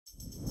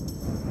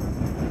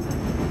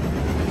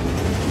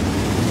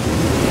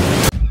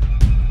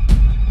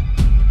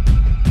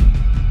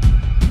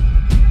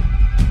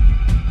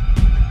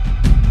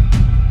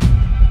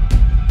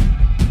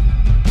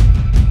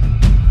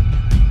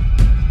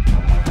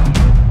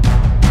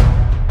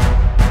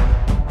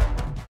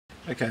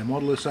Okay,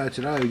 modeler, so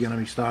today we're going to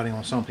be starting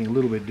on something a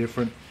little bit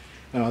different.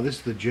 This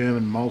is the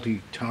German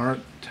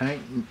multi-turret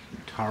tank,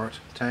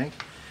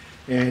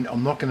 and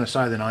I'm not going to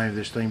say the name of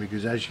this thing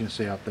because, as you can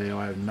see up there,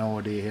 I have no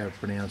idea how to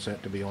pronounce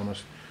that, to be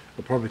honest.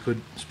 I probably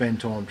could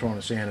spend time trying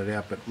to sound it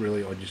out, but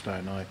really I just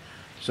don't know.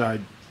 So,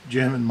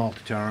 German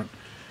multi-turret.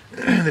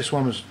 This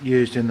one was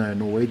used in the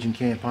Norwegian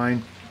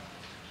campaign,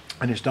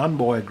 and it's done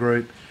by a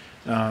group.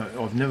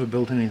 I've never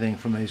built anything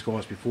from these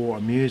guys before.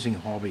 Amusing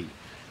Hobby.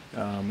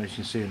 As you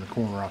can see in the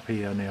corner up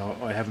here. Now,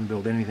 I haven't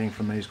built anything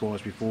from these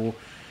guys before.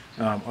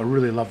 I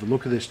really love the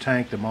look of this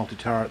tank, the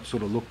multi-turret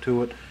sort of look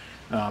to it.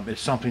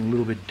 It's something a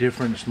little bit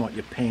different. It's not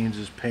your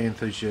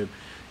Panthers, your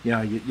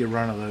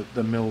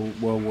run-of-the-mill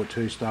World War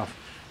II stuff.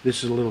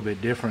 This is a little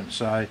bit different.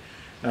 So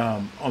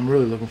I'm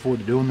really looking forward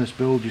to doing this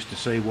build just to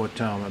see what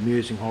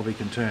Amusing Hobby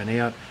can turn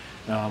out.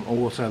 I'm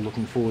also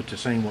looking forward to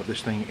seeing what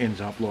this thing ends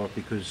up like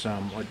because,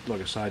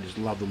 like I say, I just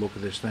love the look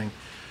of this thing.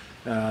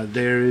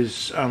 There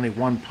is only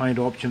one paint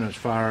option as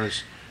far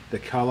as the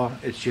colour.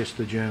 It's just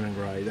the German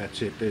grey.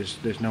 That's it.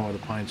 There's no other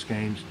paint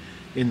schemes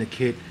in the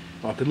kit.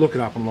 I could look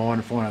it up online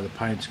and find other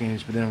paint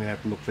schemes, but then I'm going to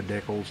have to look for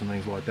decals and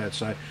things like that.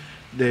 So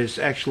there's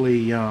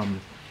actually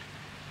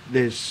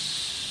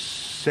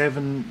there's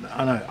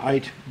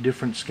 8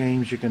 different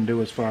schemes you can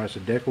do as far as the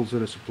decals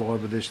that are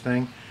supplied with this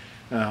thing.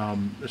 So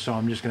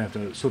I'm just going to have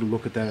to sort of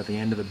look at that at the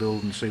end of the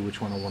build and see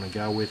which one I want to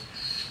go with.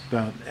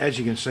 But as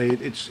you can see,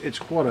 it's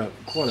quite a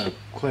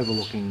clever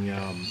looking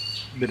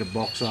bit of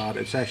box art.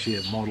 It's actually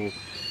a model,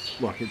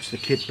 like it's the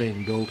kit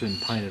being built and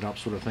painted up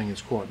sort of thing.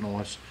 It's quite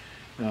nice.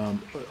 I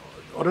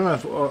don't know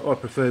if I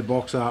prefer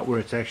box art where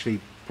it's actually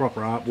proper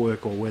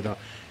artwork, or whether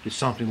it's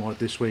something like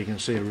this where you can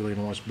see a really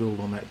nice build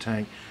on that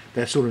tank.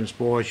 That sort of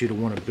inspires you to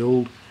want to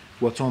build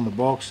what's on the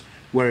box.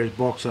 Whereas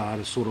box art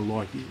is sort of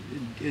like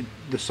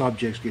the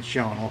subjects get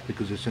shown off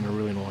because it's in a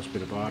really nice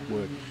bit of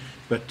artwork.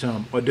 But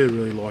I do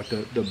really like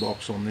the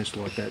box on this,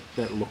 like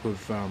that look of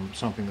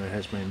something that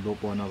has been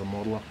built by another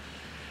modeler.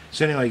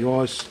 So anyway,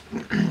 guys,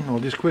 I'll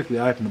just quickly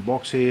open the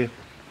box here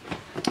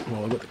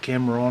while I've got the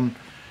camera on.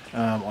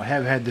 I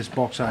have had this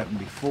box open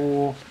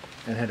before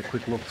and had a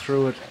quick look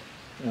through it.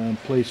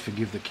 Please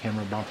forgive the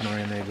camera bumping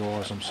around there,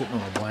 guys. I'm sitting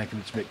on a blanket.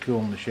 It's a bit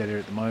cool in the shed here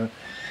at the moment.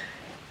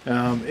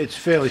 It's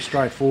fairly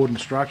straightforward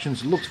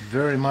instructions. It looks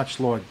very much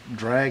like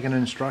Dragon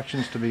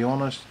instructions, to be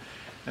honest.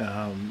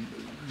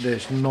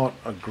 There's not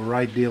a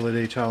great deal of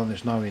detail, and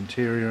there's no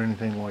interior or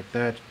anything like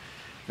that.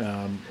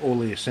 All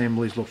the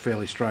assemblies look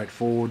fairly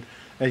straightforward.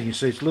 As you can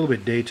see, it's a little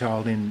bit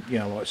detailed in,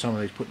 like some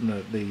of these putting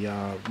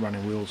the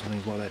running wheels and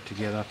things like that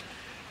together.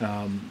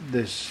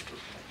 There's,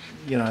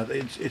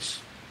 it's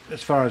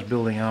as far as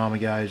building armour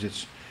goes,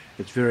 it's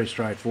very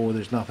straightforward.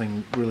 There's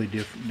nothing really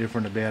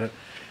different about it.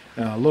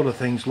 A lot of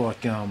things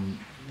like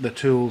the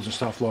tools and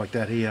stuff like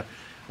that here,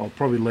 I'll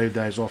probably leave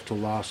those off till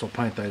last. I'll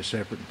paint those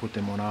separate and put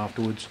them on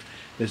afterwards.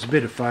 There's a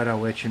bit of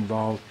photo etch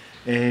involved,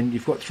 and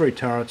you've got 3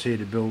 turrets here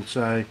to build.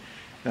 So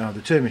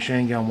the 2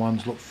 machine gun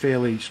ones look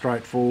fairly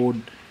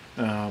straightforward,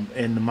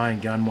 and the main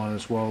gun one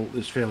as well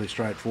is fairly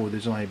straightforward.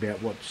 There's only about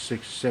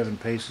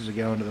 6-7 pieces that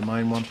go into the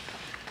main one.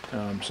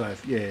 So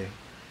yeah,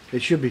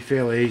 it should be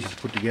fairly easy to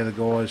put together,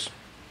 guys.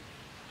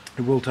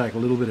 It will take a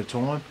little bit of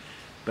time.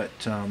 But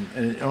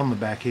and on the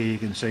back here you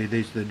can see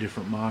these are the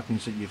different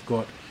markings that you've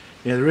got.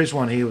 Now there is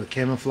one here with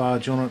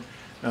camouflage on it.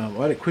 I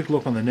had a quick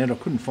look on the net. I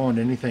couldn't find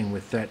anything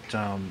with that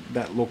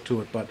that look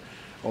to it, but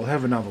I'll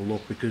have another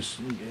look because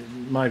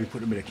maybe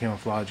putting a bit of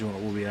camouflage on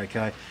it will be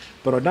okay.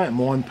 But I don't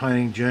mind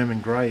painting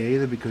German grey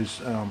either because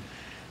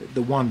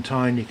the one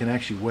tone you can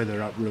actually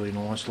weather up really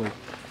nicely.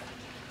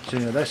 So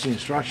that's the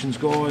instructions,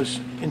 guys.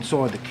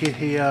 Inside the kit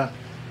here,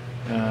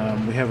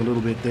 we have a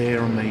little bit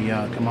there on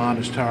the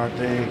commander's turret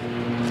there,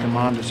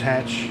 commander's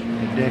hatch,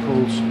 the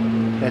decals.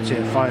 That's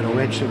our photo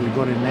etch that we've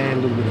got in there, a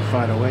little bit of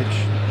photo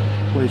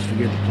etch. Please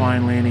forget the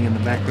plane landing in the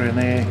background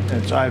there.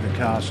 It's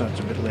overcast, so it's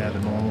a bit louder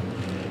than normal.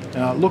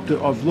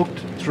 I've looked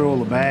through all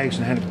the bags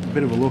and had a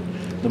bit of a look.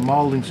 The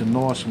mouldings are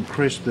nice and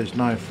crisp. There's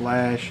no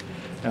flash,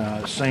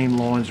 seam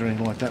lines or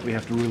anything like that we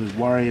have to really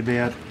worry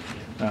about.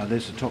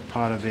 There's the top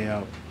part of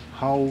our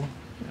hull.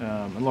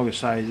 And like I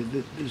say,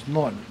 there's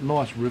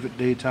nice rivet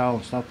detail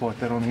and stuff like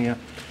that on here.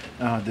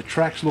 The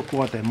tracks look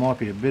like they might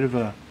be a bit of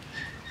a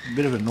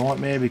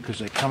nightmare because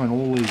they come in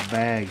all these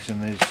bags,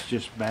 and there's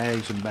just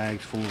bags and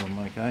bags full of them.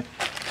 Okay,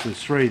 so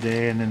there's 3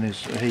 there, and then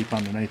there's a heap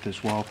underneath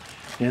as well.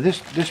 Now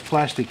this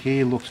plastic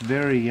here looks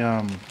very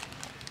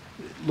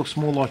looks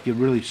more like a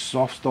really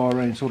soft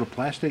styrene sort of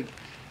plastic.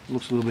 It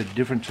looks a little bit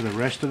different to the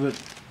rest of it.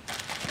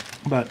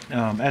 But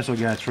as I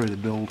go through the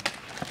build,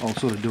 I'll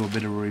sort of do a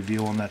bit of a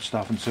review on that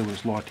stuff and see what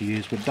it's like to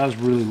use. But it does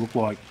really look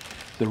like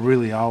the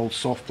really old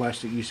soft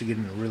plastic you used to get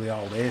in the really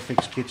old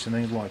Airfix kits and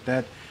things like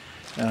that.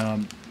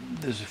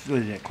 There's a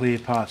few clear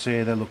parts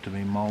there. They look to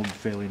be moulded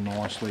fairly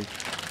nicely.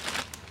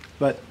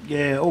 But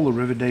yeah, all the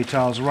rivet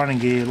details, the running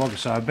gear, like I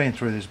say, I've been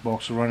through this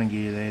box. The running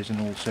gear there's in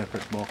all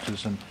separate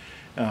boxes, and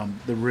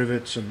the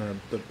rivets and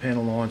the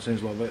panel lines,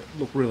 things like that,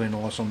 look really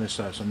nice on this.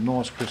 So some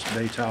nice crisp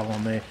detail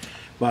on there.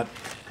 But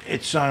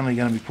it's only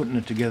going to be putting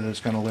it together that's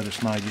going to let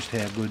us know just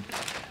how good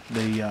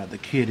the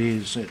kit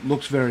is. It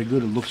looks very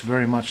good. It looks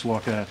very much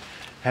like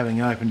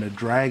having opened a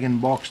Dragon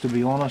box, to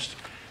be honest,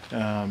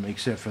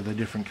 except for the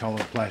different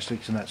coloured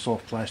plastics and that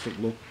soft plastic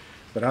look.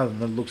 But other than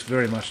that, it looks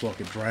very much like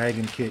a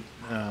Dragon kit.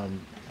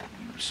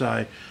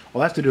 So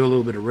I'll have to do a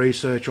little bit of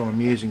research on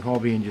Amusing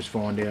Hobby and just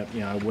find out,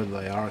 you know, whether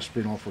they are a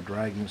spin-off or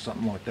Dragon or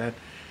something like that.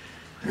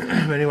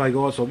 But anyway,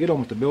 guys, I'll get on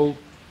with the build.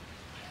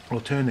 I'll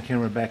turn the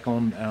camera back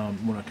on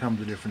when I come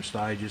to different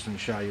stages and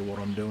show you what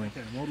I'm doing.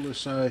 Okay, modeler,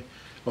 so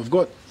I've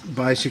got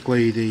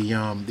basically the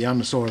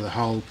underside of the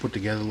hull put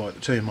together, like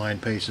the two main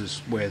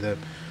pieces where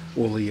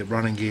all the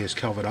running gear is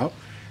covered up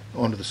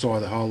onto the side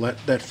of the hull.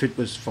 That fit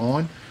was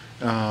fine.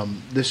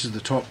 This is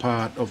the top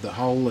part of the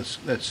hull. This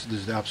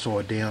is the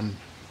upside down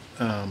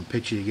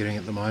picture you're getting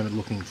at the moment,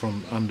 looking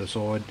from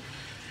underside.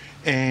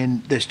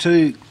 And there's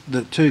the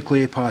two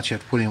clear parts you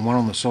have to put in, one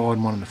on the side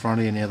and one in the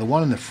front here. Now the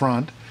one in the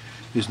front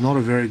is not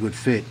a very good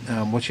fit.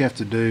 What you have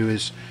to do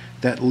is,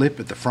 that lip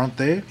at the front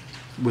there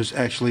was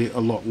actually a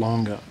lot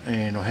longer,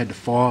 and I had to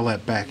file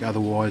that back,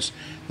 otherwise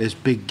there's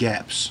big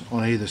gaps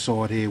on either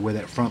side here where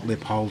that front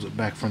lip holds it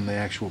back from the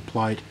actual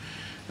plate.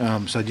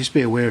 So just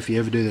be aware, if you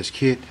ever do this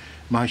kit,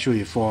 make sure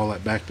you file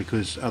that back,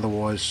 because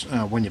otherwise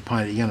when you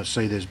paint it, you're going to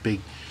see there's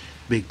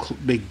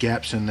big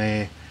gaps in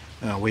there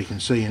where you can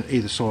see in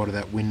either side of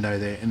that window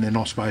there, and they're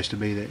not supposed to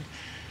be there.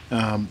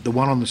 The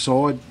one on the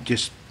side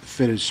just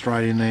fitted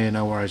straight in there,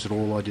 no worries at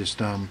all. I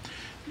just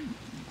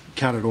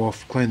cut it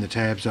off, cleaned the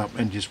tabs up,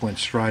 and just went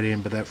straight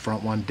in. But that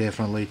front one,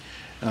 definitely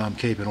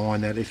keep an eye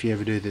on that if you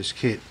ever do this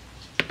kit.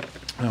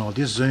 I'll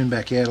just zoom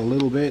back out a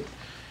little bit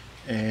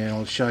and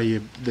I'll show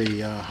you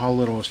the hull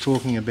that I was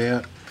talking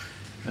about.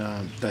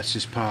 That's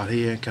this part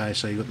here. Okay,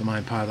 so you've got the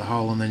main part of the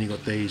hull, and then you've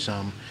got these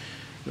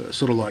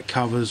sort of like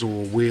covers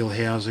or wheel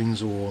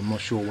housings, or I'm not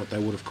sure what they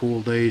would have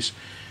called these,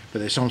 but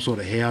there's some sort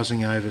of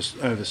housing over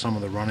some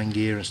of the running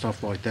gear and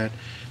stuff like that.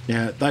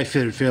 Now they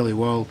fitted fairly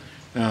well.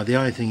 The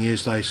only thing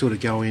is they sort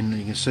of go in,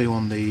 you can see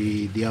on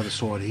the other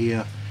side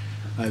here,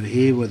 over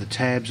here where the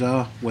tabs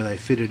are, where they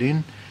fitted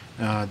in,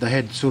 they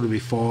had to sort of be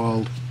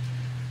filed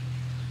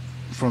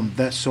from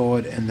that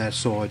side and that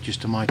side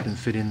just to make them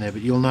fit in there.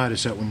 But you'll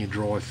notice that when you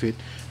dry fit,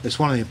 that's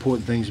one of the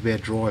important things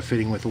about dry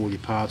fitting with all your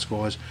parts,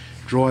 guys.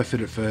 Dry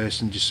fit it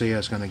first and just see how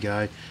it's going to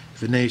go.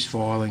 If it needs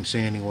filing,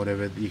 sanding,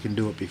 whatever, you can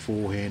do it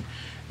beforehand.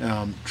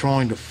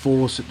 Trying to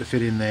force it to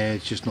fit in there,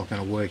 it's just not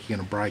going to work. You're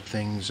going to break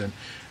things, and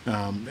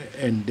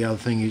the other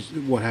thing is,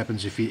 what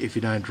happens if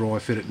you don't dry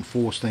fit it and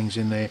force things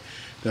in there,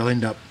 they'll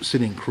end up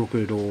sitting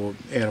crooked or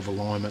out of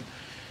alignment.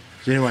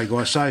 So anyway,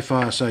 guys, so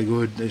far so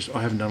good.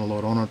 I haven't done a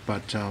lot on it,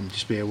 but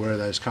just be aware of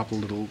those couple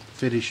little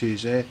fit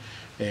issues there,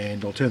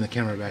 and I'll turn the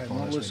camera back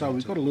on. So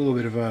we've got a little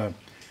bit of a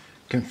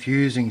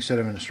confusing set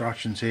of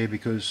instructions here,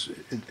 because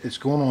it's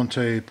gone on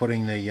to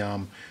putting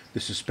the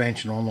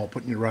suspension on, or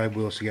putting your road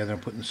wheels together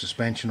and putting the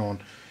suspension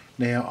on.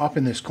 Now up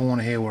in this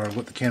corner here where I've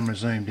got the camera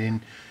zoomed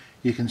in,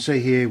 you can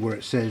see here where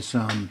it says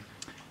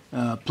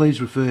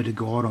please refer to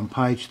guide on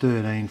page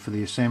 13 for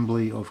the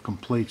assembly of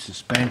complete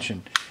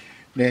suspension.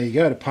 Now you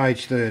go to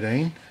page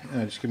 13,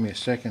 just give me a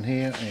second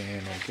here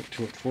and I'll get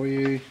to it for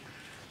you.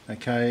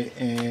 Okay,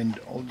 and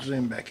I'll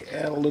zoom back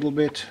out a little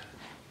bit.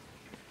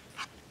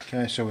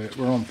 Okay, so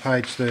we're on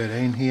page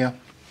 13 here.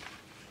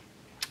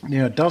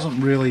 Now it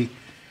doesn't really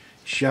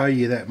show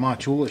you that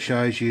much. All it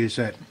shows you is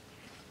that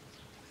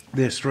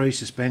there's 3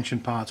 suspension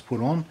parts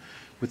put on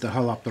with the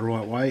hull up the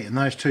right way, and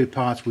those 2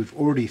 parts we've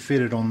already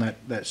fitted on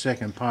that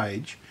second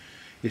page.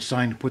 It's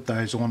saying to put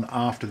those on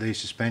after these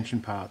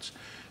suspension parts.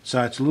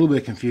 So it's a little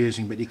bit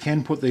confusing, but you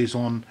can put these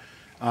on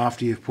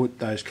after you've put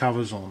those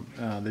covers on.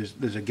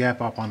 There's a gap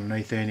up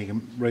underneath there, and you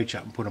can reach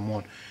up and put them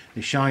on.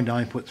 It's showing to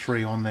only put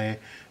 3 on there.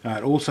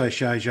 It also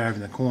shows you over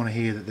in the corner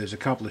here that there's a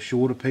couple of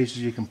shorter pieces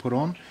you can put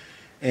on,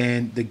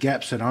 and the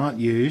gaps that aren't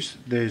used,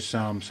 there's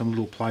some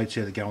little plates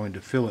here that go in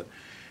to fill it.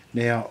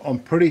 Now I'm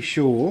pretty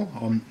sure,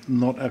 I'm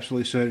not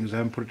absolutely certain because I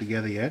haven't put it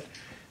together yet,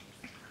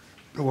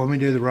 but when we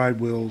do the road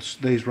wheels,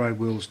 these road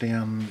wheels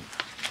down,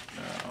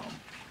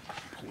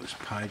 pull this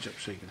page up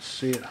so you can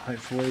see it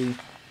hopefully.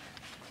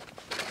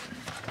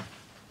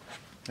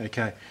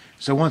 Okay,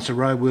 so once the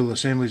road wheel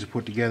assemblies are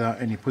put together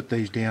and you put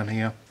these down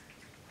here,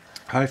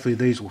 hopefully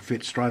these will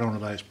fit straight onto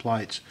those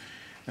plates,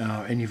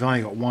 and you've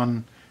only got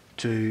 1,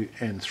 2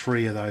 and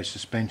 3 of those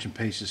suspension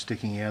pieces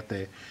sticking out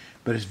there.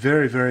 But it's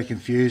very, very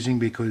confusing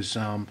because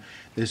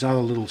there's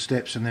other little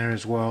steps in there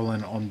as well,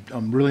 and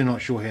I'm really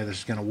not sure how this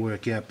is going to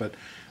work out, but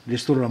I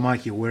just thought I'd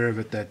make you aware of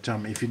it, that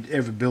if you're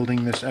ever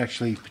building this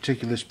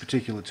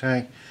particular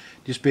tank,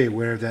 just be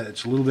aware of that.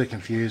 It's a little bit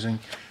confusing.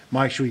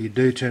 Make sure you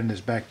do turn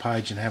this back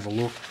page and have a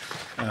look.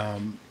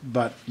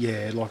 But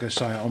yeah, like I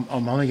say,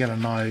 I'm only going to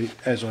know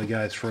as I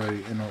go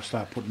through and I'll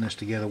start putting this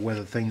together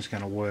whether things are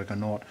going to work or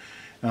not.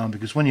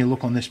 Because when you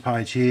look on this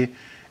page here,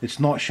 it's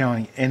not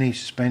showing any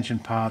suspension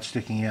parts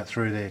sticking out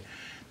through there.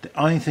 The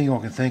only thing I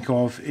can think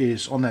of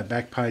is on that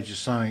back page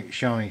is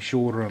showing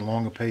shorter and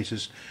longer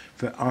pieces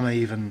for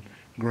uneven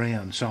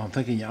ground. So I'm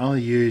thinking you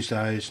only use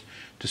those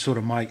to sort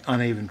of make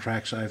uneven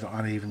tracks over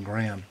uneven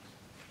ground.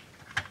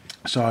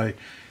 So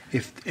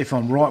if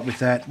I'm right with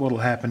that, what'll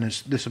happen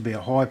is this will be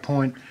a high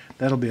point,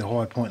 that'll be a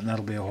high point, and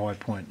that'll be a high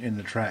point in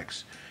the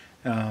tracks.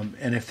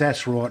 And if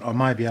that's right, I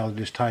may be able to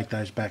just take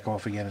those back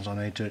off again as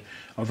I need to.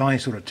 I've only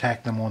sort of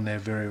tacked them on there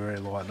very, very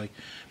lightly.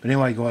 But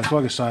anyway, guys,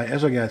 like I say,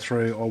 as I go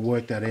through, I'll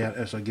work that out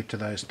as I get to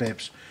those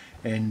steps,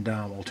 and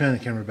I'll turn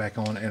the camera back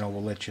on and I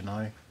will let you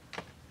know.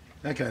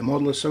 Okay,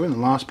 modelers, so in the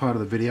last part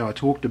of the video I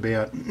talked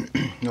about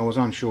I was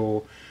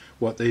unsure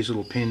what these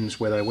little pins,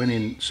 where they went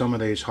in some of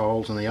these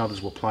holes and the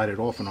others were plated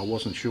off, and I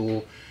wasn't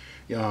sure.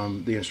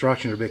 The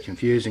instructions are a bit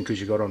confusing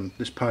because you've got on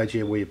this page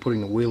here where you're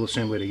putting the wheel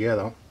assembly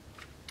together.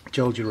 It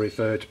tells you to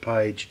refer to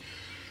page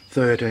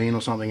 13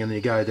 or something, and then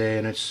you go there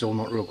and it's still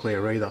not real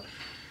clear either.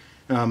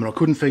 And I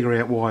couldn't figure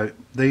out why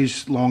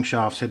these long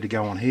shafts had to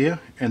go on here,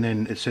 and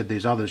then it said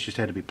these others just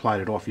had to be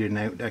plated off. You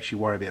didn't actually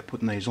worry about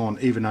putting these on,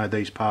 even though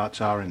these parts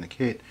are in the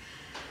kit.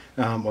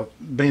 I've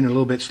been a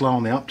little bit slow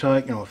on the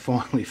uptake, and I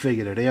finally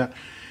figured it out.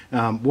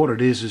 What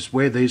it is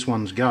where these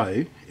ones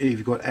go,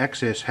 you've got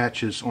access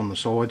hatches on the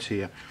sides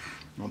here.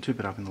 I'll tip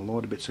it up in the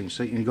light a bit so you can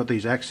see. And you've got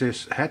these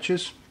access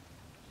hatches,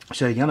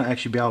 so you're going to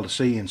actually be able to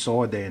see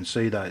inside there and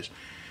see those.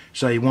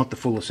 So you want the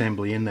full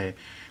assembly in there.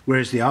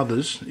 Whereas the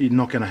others, you're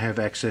not going to have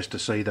access to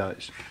see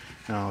those.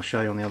 I'll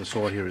show you on the other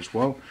side here as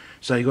well.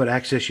 So you've got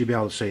access, you'll be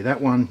able to see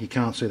that one. You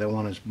can't see that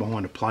one is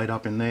behind a plate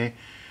up in there,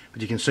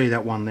 but you can see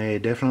that one there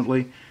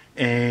definitely.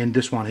 And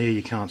this one here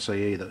you can't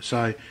see either.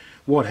 So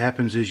what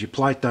happens is you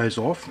plate those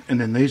off, and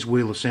then these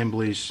wheel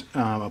assemblies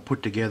are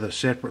put together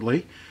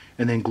separately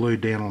and then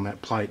glued down on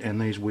that plate,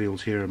 and these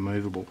wheels here are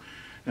movable.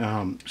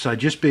 So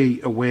just be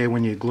aware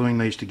when you're gluing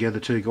these together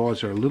too,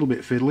 guys, they're a little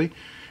bit fiddly,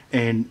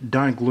 and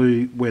don't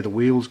glue where the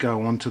wheels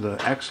go onto the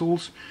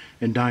axles,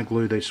 and don't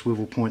glue the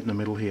swivel point in the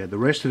middle here. The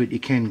rest of it you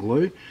can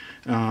glue.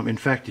 In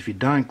fact, if you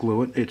don't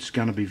glue it, it's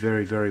going to be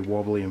very, very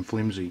wobbly and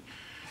flimsy.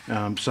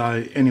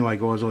 So anyway,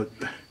 guys, like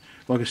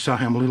I say,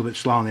 I'm a little bit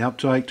slow on the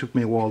uptake. Took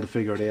me a while to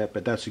figure it out,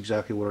 but that's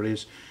exactly what it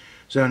is.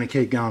 So I'm going to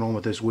keep going on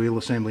with this wheel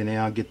assembly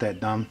now, get that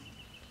done.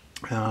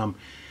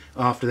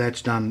 After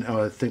that's done,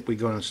 I think we're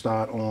going to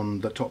start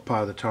on the top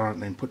part of the turret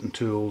and then putting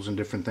tools and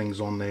different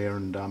things on there,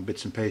 and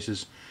bits and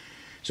pieces.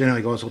 So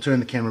anyway, guys, I'll turn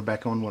the camera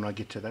back on when I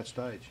get to that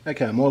stage.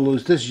 Okay,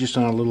 modelers, this is just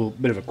on a little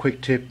bit of a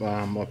quick tip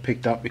I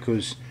picked up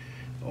because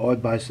I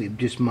basically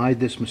just made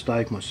this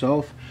mistake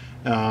myself.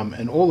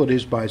 And all it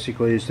is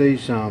basically is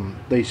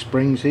these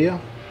springs here.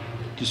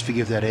 Just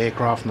forgive that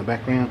aircraft in the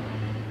background.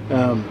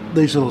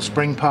 These little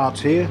spring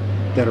parts here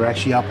that are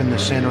actually up in the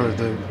center of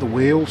the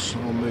wheels.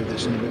 I'll move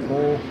this in a bit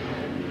more.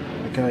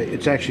 Okay,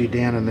 it's actually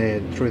down in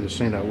there through the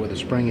center where the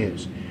spring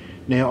is.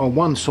 Now on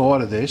one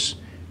side of this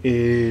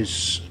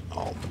is,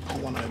 oh,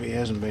 one over here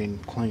hasn't been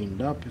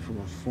cleaned up. If I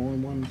can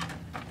find one,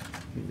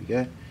 here we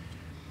go.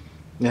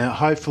 Now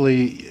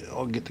hopefully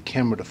I'll get the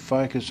camera to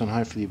focus and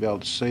hopefully you'll be able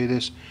to see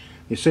this.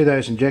 You see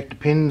those injector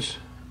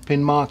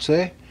pin marks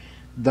there?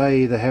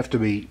 They either have to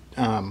be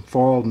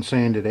filed and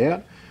sanded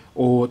out,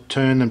 or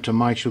turn them to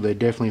make sure they're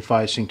definitely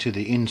facing to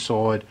the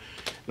inside.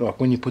 Like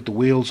when you put the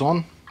wheels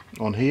on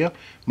here,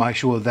 make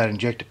sure that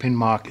injector pin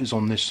mark is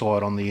on this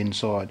side, on the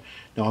inside.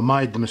 Now I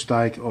made the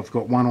mistake, I've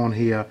got one on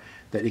here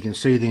that you can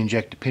see the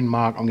injector pin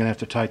mark. I'm going to have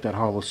to take that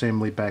whole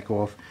assembly back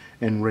off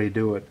and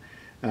redo it.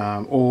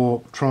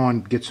 Or try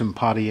and get some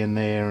putty in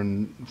there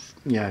and,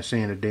 you know,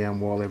 sand it down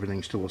while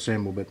everything's still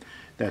assembled, but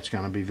that's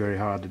going to be very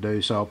hard to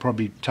do, so I'll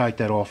probably take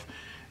that off.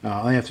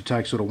 I have to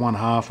take sort of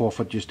 1/2 off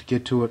it just to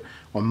get to it.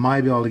 I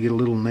may be able to get a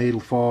little needle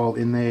file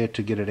in there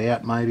to get it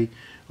out, maybe.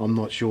 I'm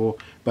not sure,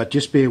 but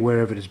just be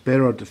aware of it. It's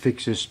better to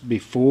fix this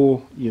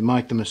before you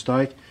make the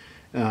mistake.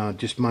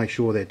 Just make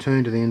sure they're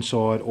turned to the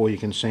inside, or you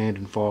can sand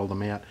and file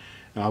them out.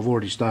 I've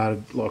already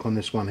started, like on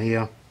this one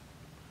here.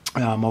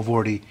 I've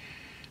already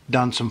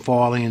done some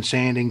filing and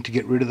sanding to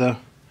get rid of the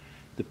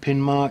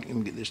pin mark. Let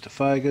me get this to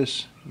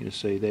focus. You can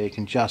see there, you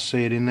can just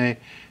see it in there.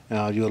 You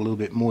got a little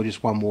bit more,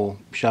 just one more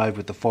shave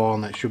with the file,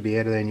 and that should be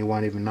out of there, and you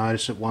won't even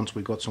notice it once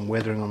we've got some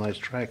weathering on those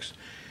tracks.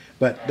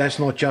 But that's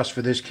not just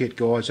for this kit,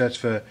 guys. That's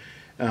for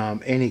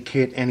any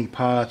kit, any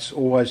parts.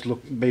 Always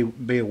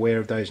be aware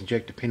of those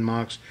injector pin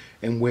marks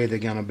and where they're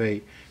going to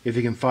be. If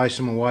you can face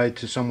them away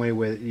to somewhere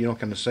where you're not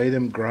going to see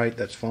them, great,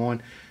 that's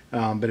fine.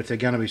 But if they're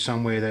going to be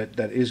somewhere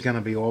that is going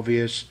to be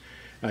obvious,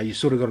 you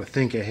sort of got to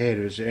think ahead.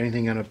 Is there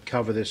anything going to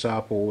cover this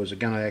up, or is it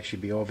going to actually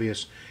be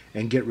obvious?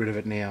 And get rid of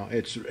it now.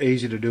 It's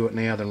easier to do it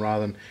now than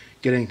rather than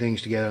getting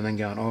things together and then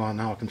going, oh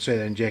no, I can see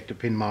that injector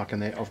pin mark in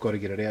there, I've got to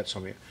get it out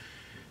somewhere.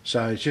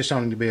 So it's just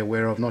something to be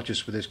aware of, not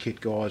just with this kit,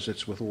 guys,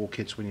 it's with all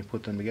kits when you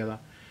put them together.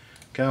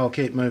 Okay, I'll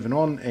keep moving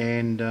on,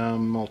 and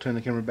I'll turn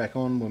the camera back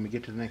on when we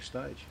get to the next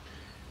stage.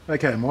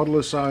 Okay,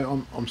 modelers,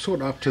 so I'm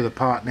sort of up to the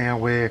part now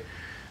where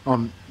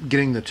I'm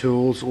getting the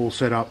tools all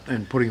set up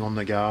and putting on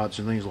the guards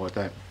and things like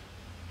that.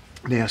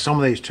 Now some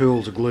of these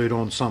tools are glued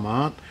on, some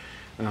aren't,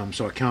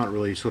 so I can't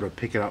really sort of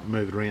pick it up and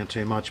move it around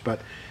too much,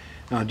 but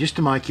just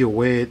to make you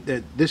aware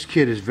that this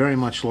kit is very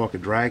much like a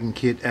Dragon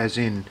kit, as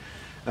in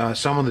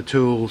some of the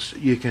tools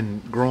you can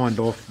grind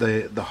off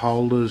the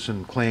holders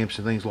and clamps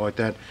and things like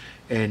that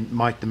and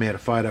make them out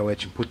of photo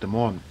etch and put them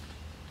on.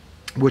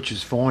 which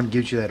is fine,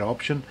 gives you that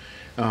option.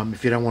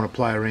 If you don't want to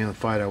play around with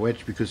photo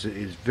etch, because it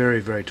is very,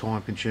 very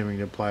time consuming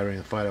to play around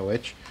with photo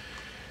etch,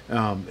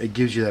 it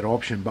gives you that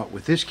option. But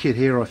with this kit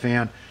here, I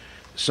found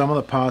some of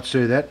the parts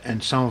do that,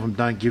 and some of them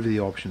don't give you the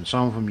option.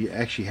 Some of them you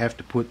actually have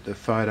to put the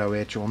photo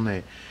etch on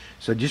there.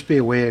 So just be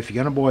aware, if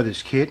you're going to buy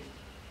this kit,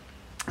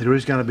 there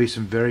is going to be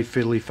some very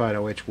fiddly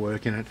photo etch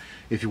work in it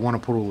if you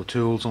want to put all the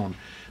tools on.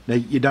 Now,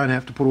 you don't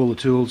have to put all the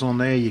tools on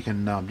there. You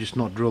can just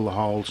not drill the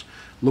holes.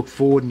 Look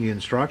forward in your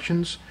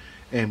instructions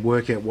and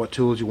work out what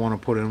tools you want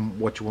to put in,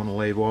 what you want to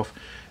leave off.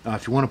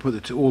 If you want to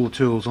put all the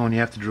tools on, you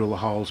have to drill the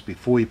holes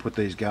before you put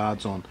these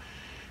guards on.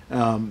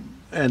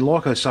 And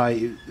like I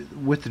say,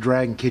 with the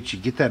Dragon kits, you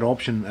get that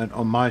option. And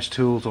on most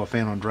tools I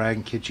found on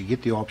Dragon kits, you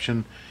get the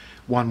option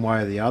one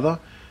way or the other.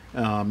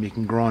 You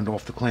can grind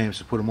off the clamps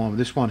to put them on. But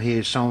this one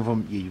here, some of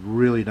them you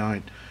really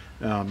don't.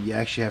 You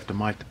actually have to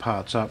make the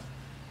parts up.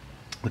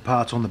 The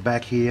parts on the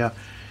back here,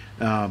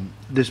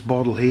 this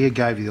bottle here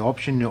gave you the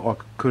option. I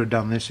could have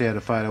done this out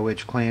of photo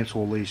etch clamps,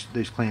 all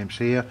these clamps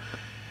here.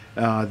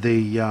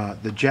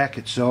 The jack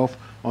itself,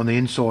 on the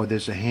inside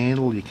there's a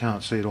handle. You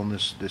can't see it on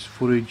this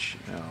footage.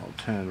 I'll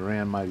turn it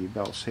around, maybe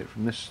better set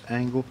from this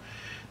angle.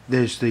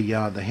 There's the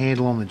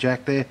handle on the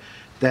jack there.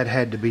 That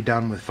had to be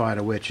done with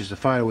photo etch. There's a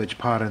photo etch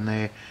part in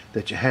there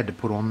that you had to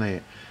put on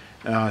there.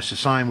 It's the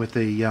same with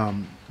the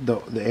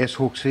S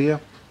hooks here.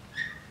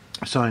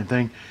 Same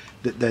thing.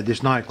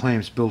 There's no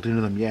clamps built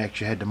into them. You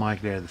actually had to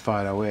make it out of the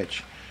photo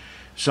etch.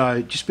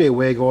 So just be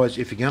aware, guys,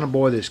 if you're going to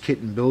buy this kit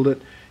and build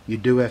it, you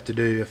do have to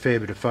do a fair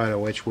bit of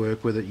photo etch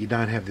work with it. You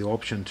don't have the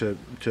option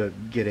to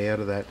get out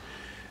of that.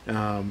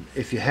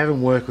 If you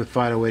haven't worked with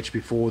photo etch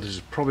before, this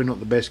is probably not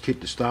the best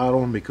kit to start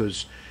on,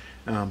 because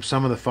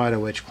some of the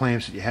photo etch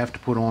clamps that you have to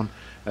put on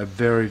are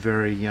very,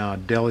 very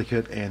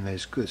delicate, and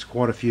there's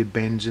quite a few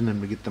bends in them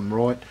to get them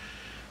right.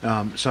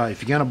 So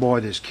if you're going to buy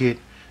this kit,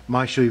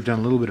 make sure you've done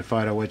a little bit of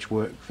photo etch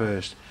work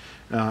first.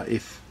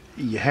 If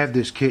you have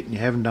this kit and you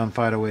haven't done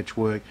photo etch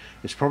work,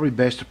 it's probably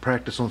best to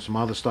practice on some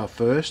other stuff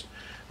first,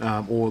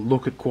 or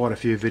look at quite a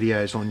few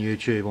videos on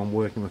YouTube on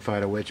working with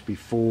photo etch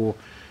before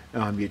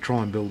you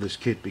try and build this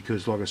kit,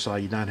 because like I say,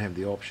 you don't have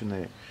the option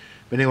there.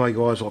 But anyway,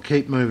 guys, I'll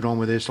keep moving on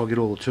with this. I'll get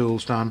all the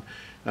tools done.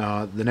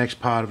 The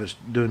next part of it is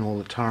doing all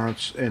the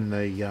turrets and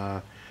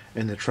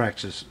the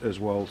tracks as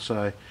well.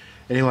 So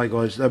anyway,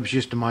 guys, that was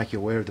just to make you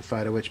aware of the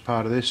photo etch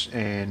part of this,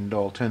 and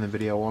I'll turn the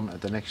video on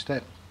at the next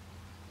step.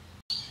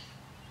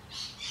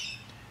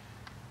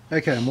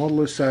 Okay,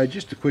 modelers, so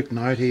just a quick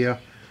note here.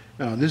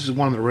 This is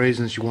one of the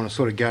reasons you want to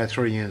sort of go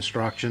through your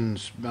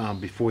instructions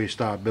before you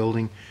start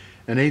building,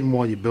 and even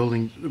while you're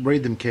building,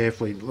 read them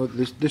carefully. Look,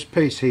 this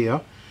piece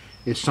here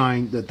is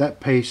saying that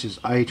piece is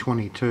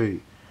A22.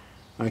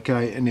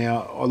 Okay, and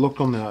now I looked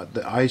on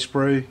the A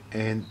sprue,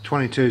 and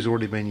 22 has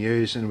already been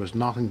used, and it was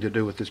nothing to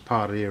do with this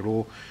part here at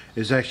all.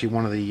 It's actually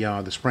one of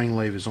the spring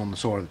levers on the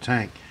side of the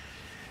tank.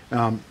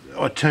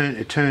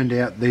 It turned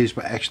out these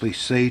were actually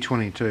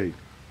C22.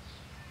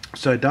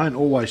 So don't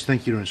always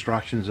think your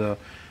instructions are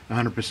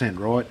 100%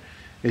 right.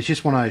 It's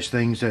just one of those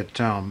things that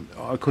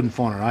I couldn't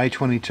find an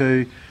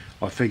A22.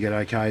 I figured,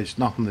 okay, it's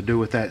nothing to do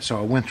with that, so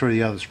I went through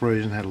the other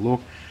sprues and had a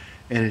look.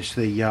 And it's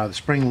the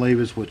spring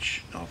levers,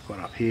 which I've got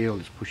up here. I'll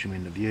just push them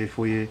into view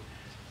for you.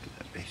 Get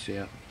that piece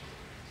out.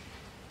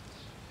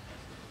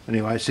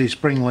 Anyway, it's these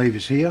spring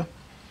levers here,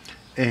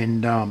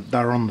 and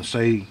they're on the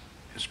C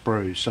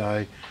sprue.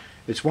 So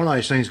it's one of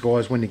those things,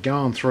 guys, when you're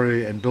going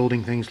through and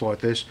building things like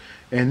this,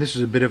 and this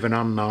is a bit of an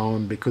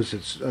unknown because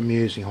it's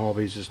amusing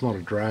hobbies. It's not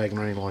a drag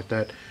or anything like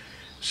that.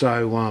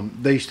 So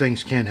these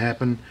things can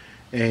happen,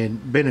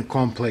 and being a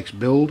complex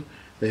build,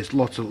 there's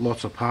lots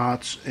of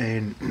parts,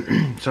 and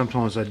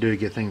sometimes they do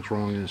get things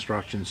wrong in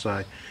instructions.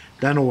 So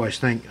don't always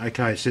think,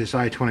 okay, it says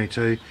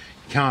A22, you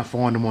can't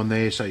find them on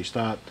there, so you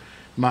start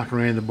mucking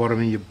around the bottom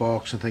of your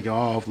box and think,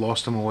 oh, I've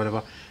lost them or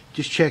whatever.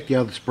 Just check the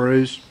other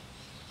sprues,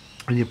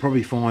 and you'll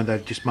probably find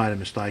they've just made a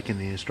mistake in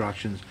the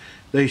instructions.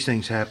 These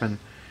things happen,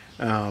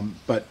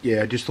 but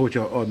yeah, I just thought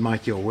I'd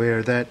make you aware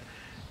of that.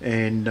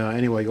 And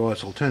anyway,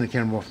 guys, I'll turn the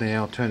camera off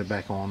now. I'll turn it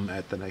back on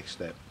at the next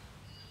step.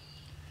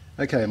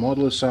 Okay,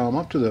 modelers, so I'm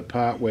up to the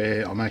part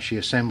where I'm actually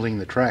assembling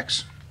the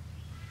tracks.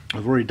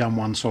 I've already done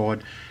one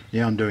side,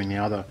 now I'm doing the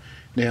other.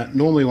 Now,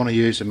 normally when I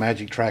use the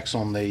magic tracks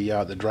on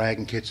the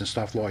Dragon kits and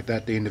stuff like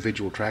that, the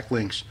individual track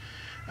links,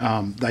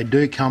 they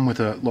do come with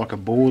a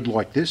board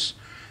like this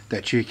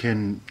that you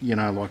can,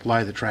 like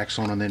lay the tracks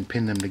on and then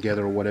pin them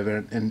together or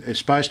whatever. And it's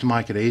supposed to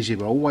make it easier,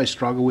 but I always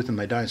struggle with them.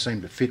 They don't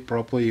seem to fit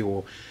properly,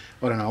 or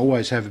I don't know, I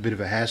always have a bit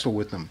of a hassle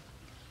with them.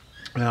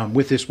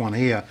 With this one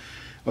here,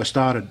 I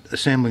started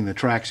assembling the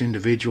tracks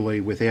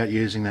individually without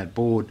using that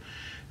board.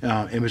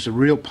 It was a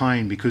real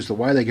pain, because the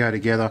way they go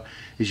together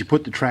is you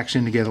put the tracks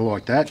in together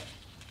like that,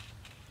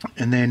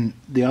 and then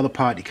the other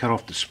part you cut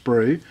off the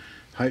sprue.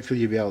 Hopefully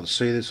you'll be able to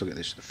see this. I'll get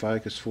this to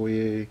focus for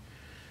you.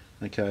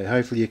 Okay,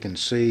 hopefully you can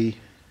see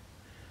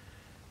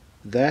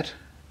that.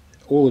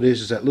 All it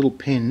is that little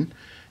pin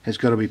has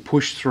got to be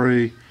pushed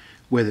through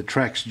where the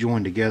tracks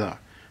join together.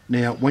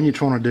 Now when you're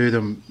trying to do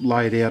them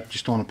laid out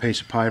just on a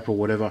piece of paper or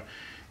whatever,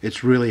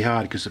 it's really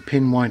hard because the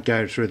pin won't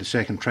go through the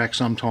second track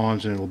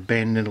sometimes, and it'll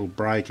bend and it'll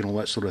break and all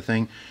that sort of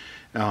thing.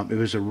 It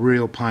was a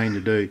real pain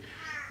to do,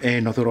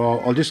 and I thought, oh,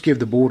 I'll just give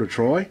the board a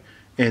try,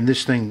 and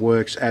this thing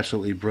works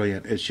absolutely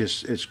brilliant. It's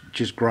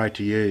just great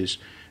to use,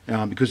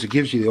 because it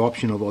gives you the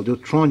option of, I'll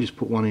just try and just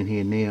put one in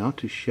here now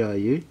to show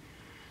you.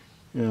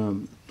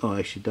 Oh,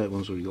 actually that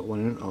one's already got one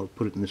in it. I'll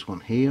put it in this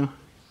one here.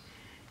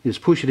 You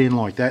just push it in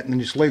like that and then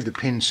just leave the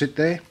pin sit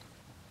there.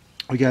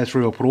 I go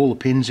through, I'll put all the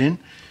pins in,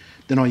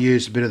 then I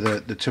use a bit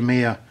of the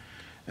Tamiya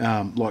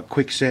like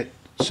quick set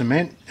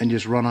cement and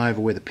just run over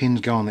where the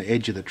pins go on the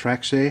edge of the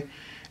tracks there,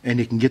 and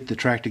you can get the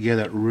track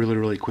together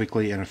really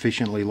quickly and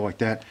efficiently like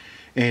that.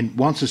 And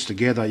once it's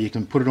together, you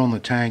can put it on the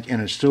tank,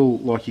 and it's still,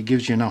 like, it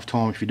gives you enough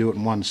time if you do it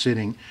in one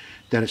sitting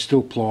that it's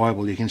still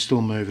pliable. You can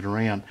still move it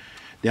around.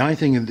 The only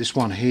thing in this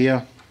one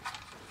here,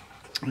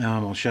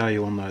 I'll show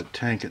you on the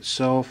tank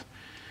itself.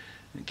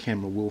 The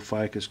camera will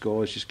focus,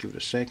 guys, just give it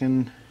a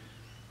second.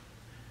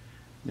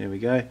 There we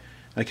go.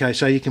 Okay,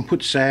 so you can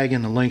put sag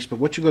in the links, but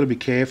what you've got to be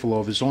careful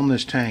of is on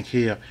this tank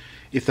here,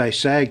 if they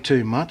sag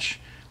too much,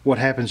 what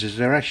happens is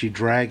they're actually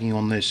dragging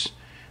on this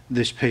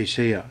piece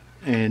here.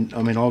 And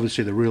I mean,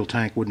 obviously the real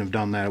tank wouldn't have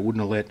done that. It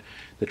wouldn't have let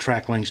the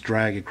track links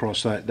drag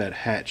across that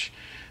hatch.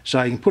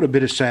 So you can put a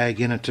bit of sag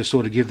in it to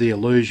sort of give the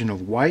illusion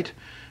of weight,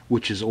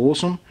 which is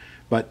awesome,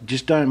 but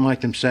just don't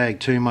make them sag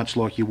too much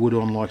like you would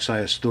on, like, say,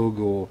 a Stug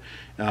or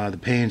the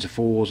Panzer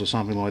IVs or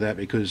something like that,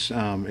 because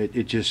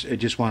it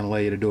just won't allow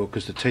you to do it,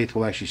 because the teeth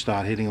will actually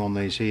start hitting on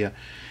these here.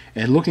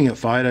 And looking at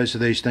photos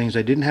of these things,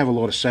 they didn't have a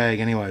lot of sag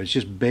anyway. It's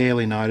just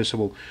barely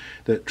noticeable.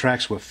 The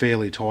tracks were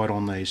fairly tight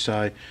on these.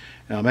 So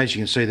as you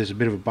can see, there's a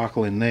bit of a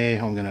buckle in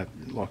there. I'm going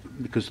to, like,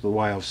 because of the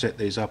way I've set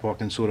these up, I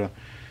can sort of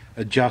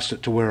adjust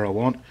it to where I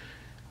want.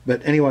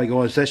 But anyway,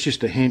 guys, that's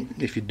just a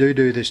hint. If you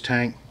do this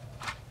tank,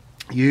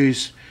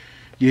 use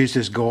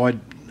this guide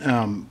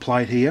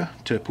plate here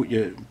to put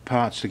your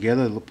parts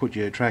together, put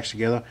your tracks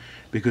together,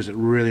 because it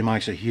really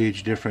makes a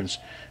huge difference.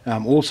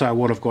 Also,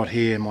 what I've got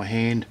here in my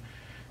hand,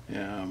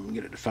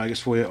 get it to focus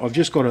for you, I've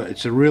just got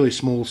it's a really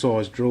small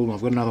size drill, and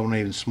I've got another one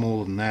even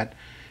smaller than that.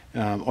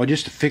 I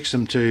just affix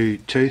them to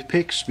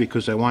toothpicks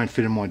because they won't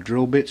fit in my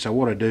drill bit. So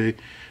what I do,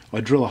 I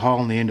drill a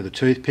hole in the end of the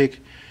toothpick,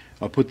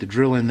 I put the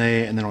drill in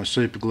there, and then I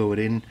super glue it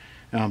in,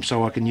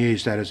 so I can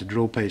use that as a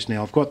drill piece.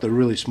 Now I've got the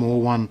really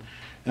small one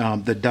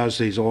that does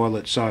these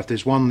eyelets, so if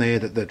there's one there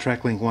that the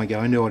track link won't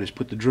go into, I just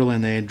put the drill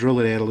in there, drill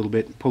it out a little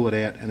bit, pull it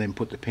out, and then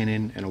put the pin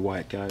in, and away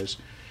it goes.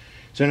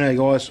 So anyway,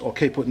 guys, I'll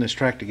keep putting this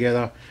track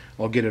together,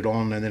 I'll get it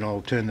on, and then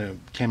I'll turn the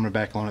camera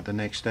back on at the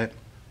next step.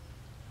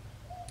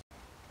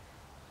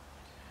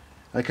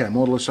 Okay,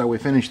 modelers, so we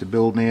finished the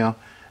build now.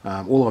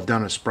 All I've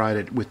done is sprayed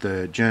it with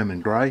the German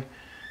grey,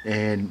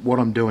 and what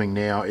I'm doing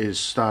now is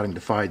starting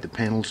to fade the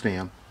panels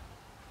down.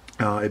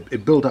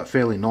 It built up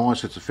fairly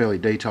nice. It's a fairly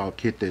detailed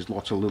kit. There's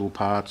lots of little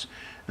parts.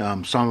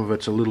 Some of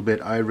it's a little bit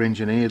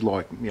over-engineered,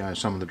 like, you know,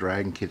 some of the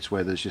Dragon kits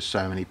where there's just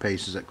so many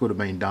pieces that could have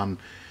been done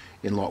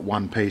in like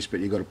one piece, but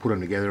you've got to put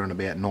them together in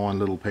about 9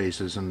 little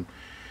pieces. And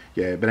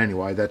yeah, but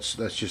anyway, that's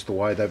just the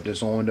way they've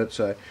designed it.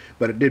 So,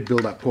 but it did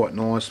build up quite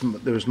nice.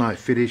 There was no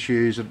fit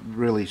issues. It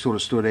really sort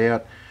of stood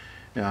out.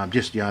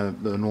 Just, you know,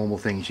 the normal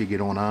things you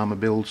get on armour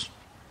builds.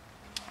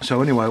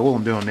 So anyway, all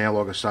I'm doing now,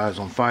 like I say, is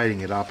I'm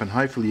fading it up, and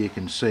hopefully you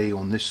can see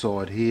on this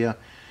side here,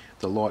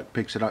 the light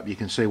picks it up, you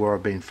can see where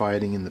I've been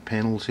fading in the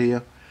panels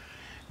here.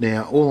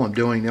 Now all I'm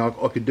doing now,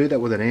 I could do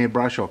that with an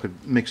airbrush. I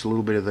could mix a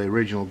little bit of the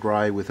original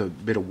grey with a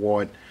bit of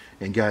white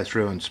and go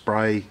through and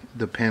spray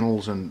the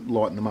panels and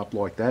lighten them up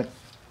like that.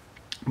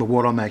 But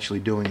what I'm actually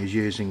doing is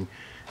using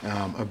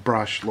a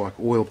brush like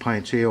oil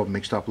paints here. I've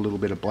mixed up a little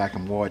bit of black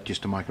and white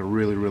just to make a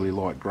really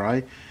light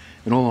grey.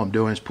 And all I'm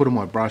doing is putting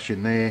my brush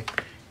in there.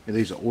 And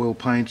these are oil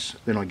paints.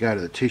 Then I go to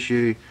the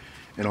tissue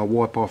and I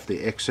wipe off the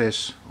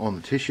excess on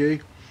the tissue,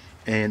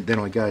 and then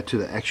I go to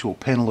the actual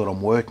panel that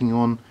I'm working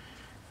on,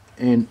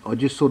 and I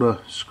just sort of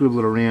scribble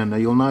it around. Now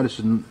you'll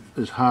notice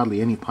there's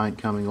hardly any paint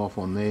coming off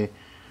on there,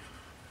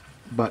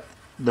 but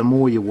the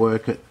more you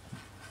work it,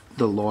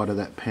 the lighter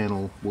that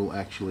panel will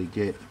actually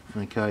get.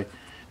 Okay,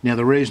 now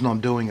the reason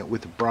I'm doing it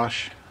with a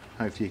brush,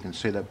 hopefully you can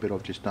see that bit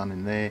I've just done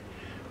in there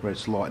where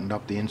it's lightened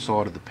up the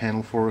inside of the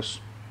panel for us.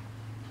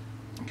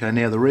 Okay,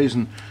 now the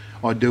reason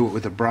I do it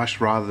with a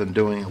brush rather than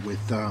doing it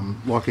with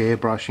like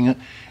airbrushing it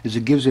is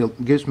it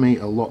gives me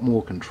a lot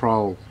more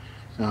control.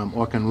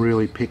 I can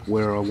really pick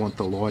where I want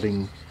the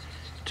lighting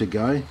to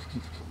go,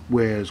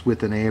 whereas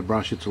with an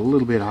airbrush it's a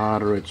little bit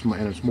harder, and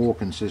it's more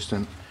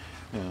consistent.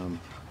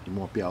 You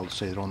might be able to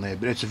see it on there,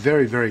 but it's a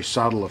very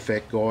subtle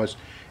effect, guys,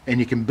 and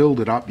you can build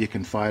it up, you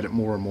can fade it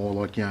more and more,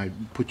 like, you know,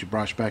 put your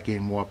brush back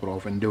in, wipe it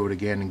off and do it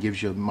again, and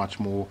gives you a much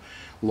more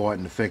light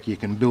and effect. You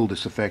can build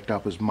this effect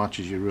up as much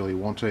as you really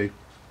want to,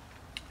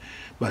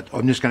 but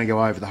I'm just going to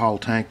go over the whole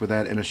tank with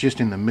that, and it's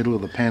just in the middle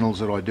of the panels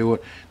that I do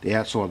it. The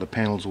outside of the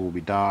panels will be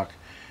dark.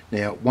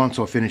 Now once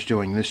I finish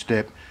doing this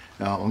step,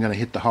 I'm going to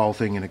hit the whole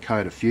thing in a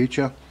coat of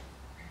Future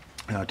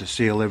to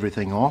seal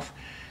everything off.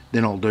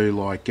 Then I'll do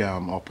like,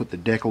 I'll put the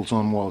decals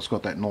on while it's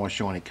got that nice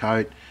shiny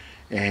coat,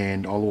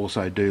 and I'll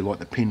also do like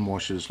the pin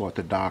washes, like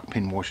the dark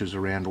pin washes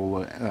around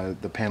all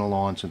the panel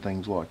lines and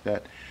things like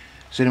that.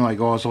 So anyway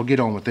guys, I'll get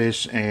on with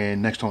this,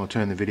 and next time I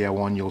turn the video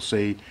on you'll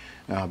see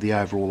the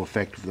overall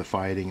effect of the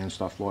fading and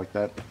stuff like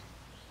that.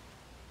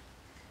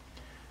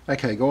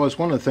 Okay guys,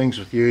 one of the things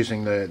with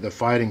using the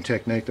fading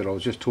technique that I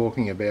was just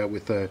talking about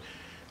with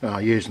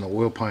using the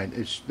oil paint,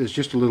 there's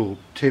just a little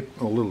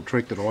tip or a little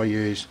trick that I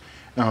use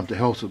to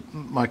help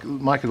make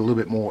it a little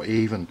bit more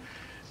even.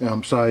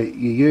 So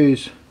you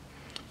use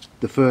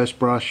the first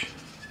brush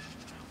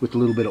with a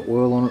little bit of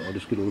oil on it. I'll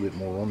just get a little bit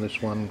more on this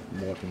one,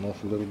 wipe them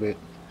off a little bit.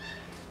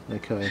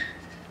 Okay.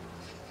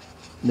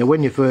 Now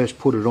when you first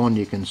put it on,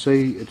 you can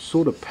see it's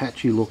sort of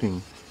patchy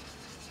looking.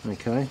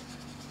 Okay.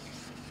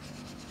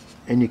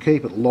 And you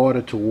keep it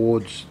lighter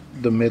towards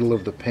the middle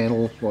of the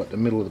panel, like the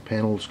middle of the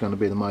panel is going to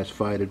be the most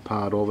faded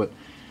part of it.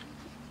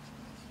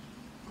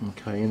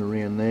 Okay, in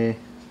around there.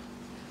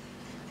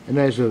 And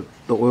as the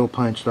oil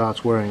paint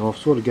starts wearing off,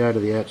 sort of go to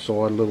the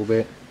outside a little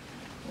bit.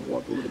 I'll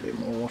wipe a little bit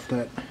more off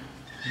that.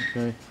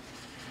 Okay.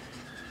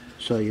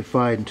 So you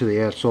fade into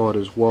the outside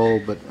as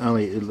well, but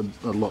only a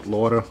lot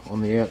lighter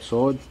on the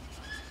outside.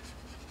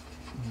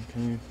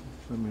 Okay,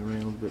 let me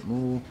around a little bit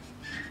more.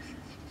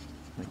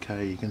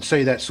 Okay, you can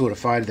see that sort of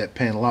faded that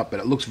panel up, but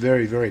it looks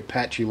very, very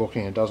patchy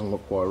looking. It doesn't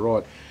look quite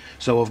right.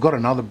 So I've got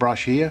another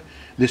brush here.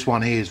 This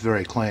one here is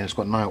very clean. It's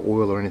got no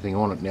oil or anything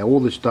on it. Now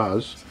all this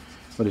does,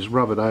 I just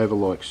rub it over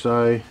like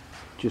so,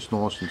 just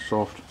nice and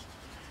soft.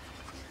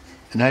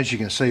 And as you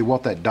can see,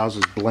 what that does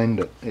is blend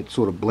it. It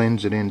sort of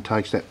blends it in,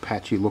 takes that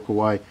patchy look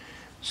away.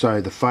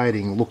 So the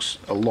fading looks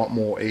a lot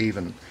more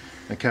even.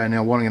 Okay,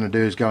 now what I'm going to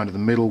do is go into the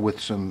middle with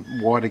some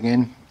white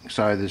again.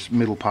 So this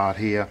middle part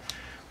here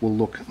will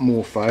look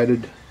more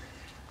faded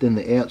than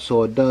the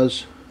outside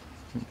does.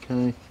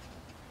 Okay,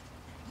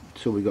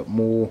 so we got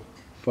more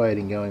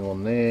fading going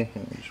on there.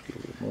 And I'll just get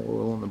a bit more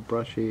oil on the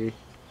brush here,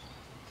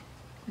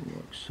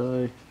 like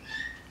so.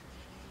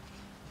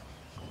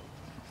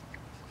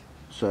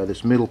 So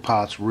this middle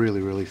part's really,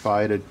 really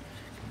faded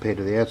compared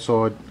to the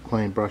outside.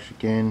 Clean brush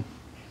again.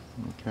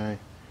 Okay,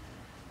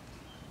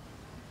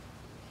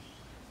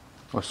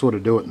 I sort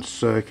of do it in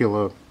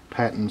circular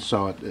patterns,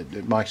 so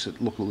it makes it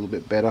look a little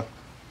bit better.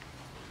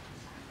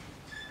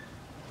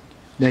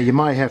 Now you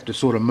may have to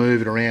sort of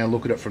move it around,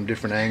 look at it from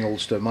different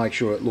angles to make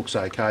sure it looks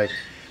okay,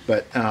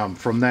 but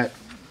from that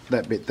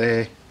bit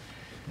there,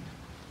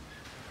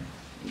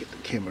 get the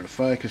camera to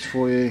focus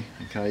for you.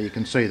 Okay, you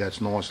can see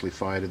that's nicely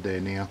faded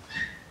there now.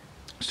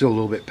 Still a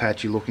little bit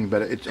patchy looking,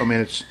 but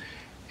it's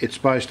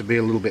supposed to be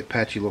a little bit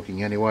patchy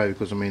looking anyway,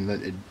 because I mean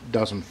it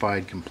doesn't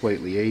fade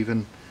completely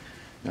even.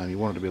 You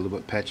want it to be a little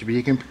bit patchy, but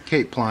you can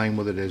keep playing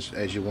with it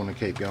as you want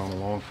to keep going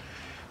along.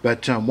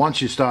 But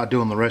once you start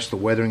doing the rest of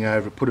the weathering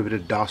over it, put a bit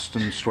of dust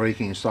and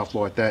streaking and stuff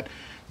like that,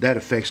 that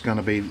effect's going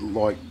to be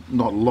like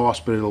not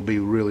lost, but it'll be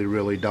really,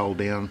 really dulled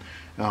down.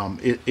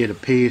 It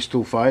appears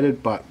still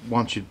faded, but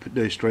once you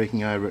do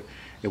streaking over it,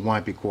 it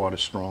won't be quite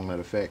as strong, that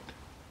effect.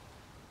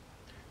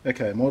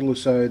 Okay, modelers,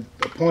 so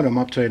the point I'm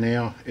up to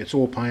now, it's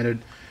all painted.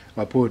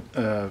 I put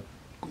a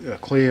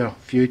clear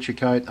future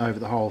coat over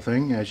the whole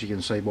thing, as you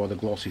can see by the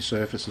glossy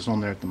surface that's on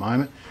there at the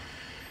moment.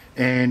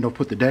 And I'll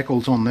put the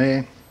decals on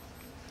there.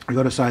 I've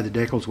got to say the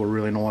decals were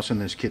really nice in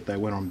this kit. They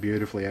went on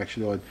beautifully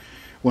actually.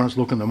 When I was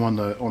looking at them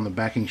on the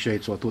backing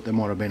sheets, I thought they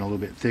might have been a little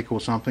bit thick or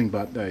something,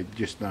 but they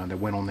just they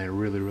went on there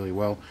really, really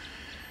well.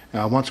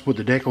 Once I put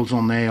the decals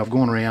on there, I've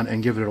gone around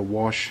and given it a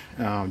wash,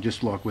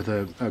 just like with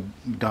a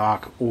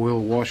dark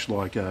oil wash,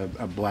 like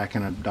a black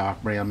and a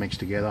dark brown mixed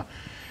together.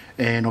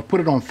 And I've put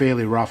it on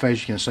fairly rough.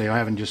 As you can see, I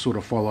haven't just sort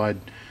of followed,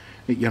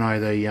 you know,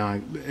 the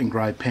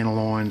engraved panel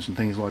lines and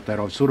things like that.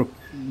 I've sort of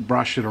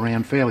brushed it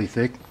around fairly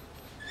thick.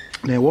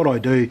 Now what I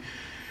do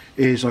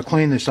is I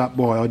clean this up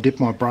by, I dip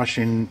my brush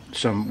in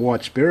some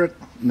white spirit,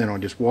 and then I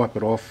just wipe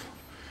it off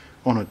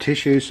on a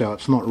tissue so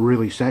it's not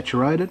really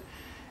saturated.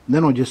 And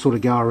then I just sort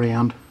of go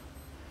around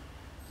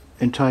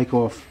and take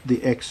off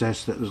the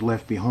excess that was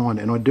left behind,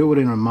 and I do it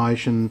in a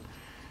motion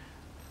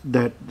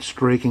that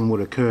streaking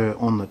would occur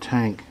on the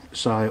tank.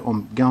 So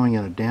I'm going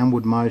in a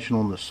downward motion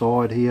on the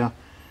side here,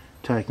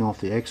 taking off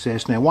the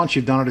excess. Now once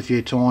you've done it a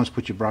few times,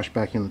 put your brush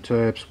back in the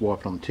turps, wipe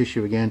it on the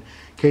tissue again,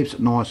 keeps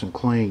it nice and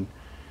clean,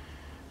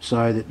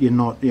 so that you're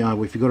not, you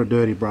know, if you've got a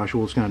dirty brush,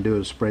 all it's going to do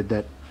is spread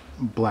that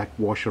black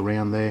wash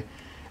around there.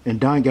 And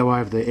don't go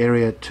over the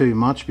area too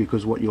much,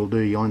 because what you'll do,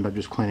 you'll end up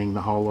just cleaning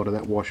the whole lot of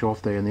that wash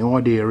off there. And the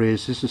idea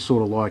is, this is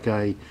sort of like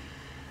a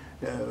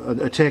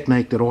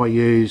technique that I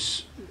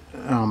use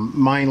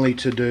mainly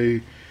to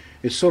do,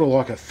 it's sort of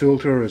like a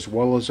filter as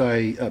well as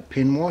a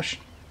pin wash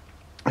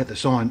at the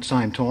same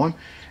time,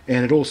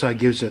 and it also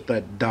gives it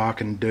that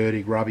dark and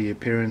dirty grubby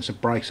appearance.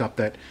 It breaks up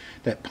that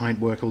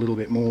paintwork a little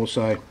bit more.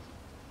 So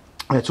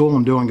that's all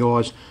I'm doing,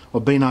 guys.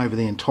 I've been over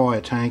the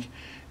entire tank,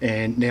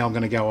 and now I'm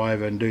going to go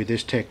over and do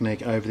this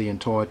technique over the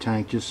entire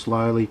tank, just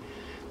slowly,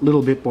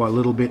 little bit by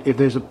little bit. If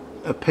there's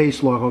a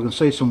piece, like I can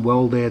see some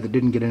weld there that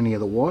didn't get any of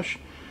the wash,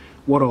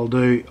 what I'll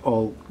do,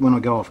 when I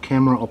go off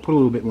camera, I'll put a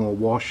little bit more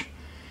wash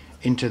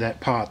into that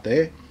part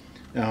there,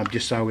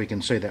 just so we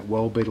can see that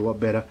weld bead a lot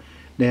better.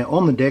 Now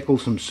on the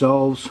decals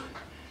themselves,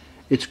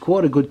 it's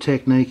quite a good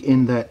technique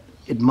in that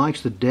it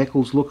makes the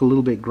decals look a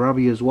little bit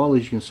grubby as well.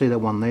 As you can see that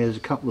one there, there's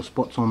a couple of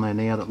spots on there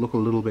now that look a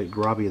little bit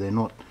grubby. They're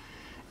not,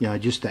 you know,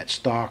 just that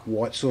stark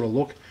white sort of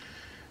look.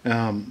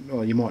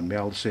 Well, you mightn't be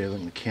able to see, I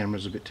think the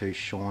camera's a bit too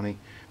shiny.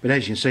 But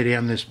as you can see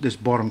down this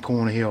bottom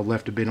corner here, I've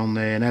left a bit on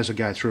there, and as I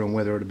go through and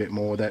weather it a bit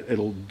more, that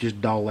it'll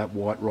just dull that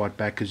white right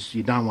back, because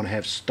you don't want to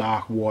have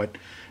stark white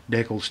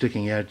decals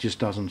sticking out. It just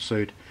doesn't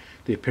suit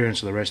the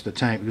appearance of the rest of the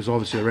tank, because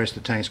obviously the rest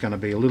of the tank's going to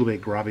be a little bit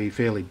grubby,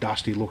 fairly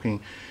dusty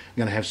looking.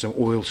 You're going to have some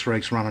oil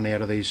streaks running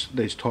out of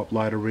these top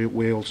loader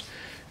wheels.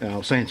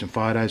 I've seen some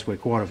photos where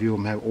quite a few of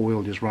them have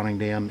oil just running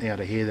down out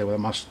of here. There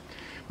must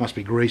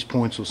be grease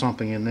points or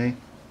something in there.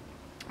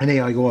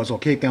 Anyway guys, I'll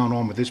keep going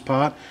on with this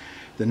part.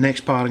 The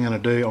next part I'm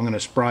going to do, I'm going to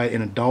spray it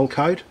in a dull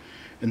coat,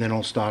 and then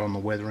I'll start on the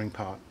weathering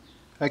part.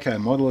 Okay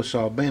modelers,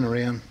 so I've been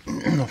around,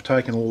 I've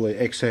taken all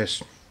the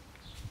excess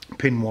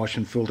pin wash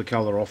and filter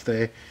colour off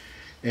there,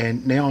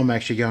 and now I'm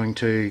actually going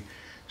to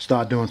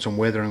start doing some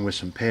weathering with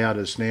some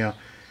powders. Now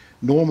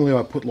normally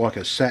I put like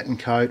a satin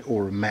coat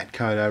or a matte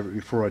coat over it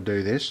before I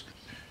do this,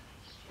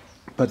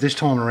 but this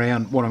time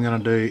around what I'm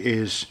going to do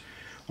is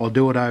I'll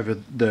do it over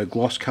the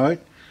gloss coat.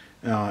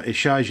 It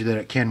shows you that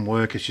it can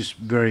work. It's just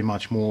very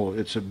much more,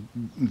 it's a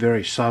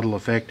very subtle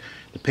effect.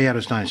 The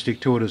powders don't stick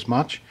to it as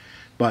much,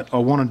 but I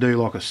want to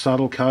do like a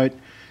subtle coat,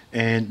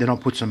 and then I'll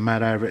put some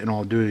matte over it, and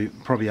I'll do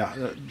probably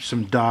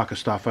some darker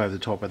stuff over the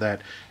top of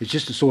that. It's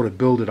just to sort of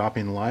build it up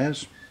in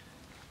layers.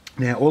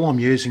 Now all I'm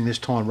using this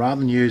time, rather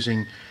than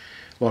using,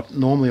 like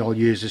normally I'll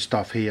use this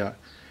stuff here,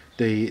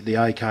 the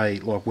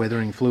AK like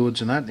weathering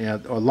fluids and that. Now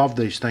I love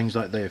these things,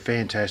 like they're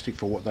fantastic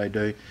for what they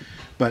do,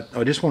 but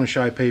I just want to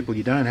show people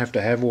you don't have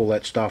to have all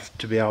that stuff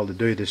to be able to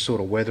do this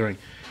sort of weathering.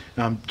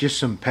 Just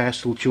some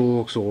pastel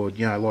chalks, or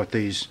you know, like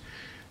these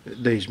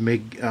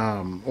MIG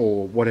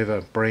or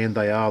whatever brand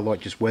they are,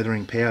 like just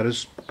weathering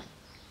powders.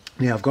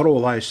 Now I've got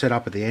all those set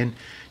up at the end.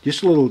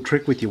 Just a little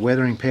trick with your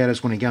weathering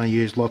powders when you're going to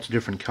use lots of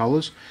different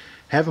colours.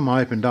 Have them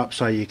opened up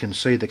so you can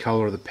see the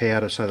colour of the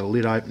powder, so the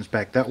lid opens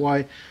back that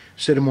way.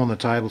 Set them on the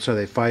table so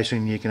they're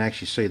facing, you can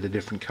actually see the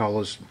different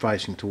colours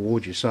facing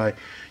towards you, so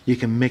you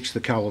can mix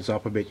the colours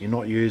up a bit. You're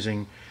not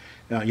using,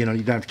 you know,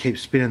 you don't have to keep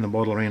spinning the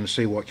bottle around to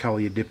see what colour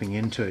you're dipping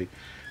into.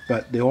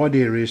 But the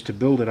idea is to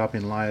build it up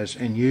in layers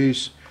and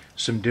use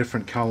some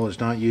different colours.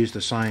 Don't use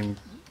the same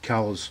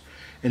colours.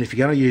 And if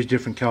you're going to use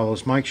different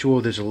colours, make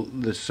sure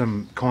there's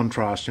some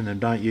contrast in them.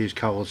 Don't use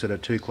colours that are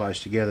too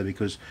close together,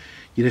 because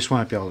you just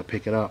won't be able to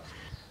pick it up.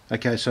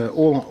 Okay, so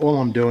all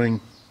I'm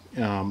doing,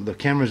 the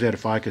camera's out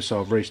of focus,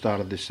 so I've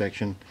restarted this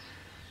section.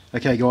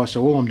 Okay guys,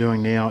 so all I'm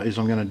doing now is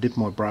I'm going to dip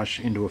my brush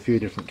into a few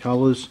different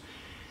colours,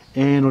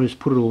 and I'll just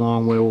put it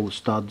along where all the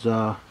studs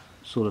are,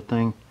 sort of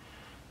thing.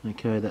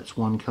 Okay, that's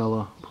one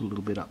colour, put a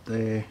little bit up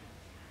there,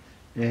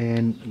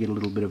 and get a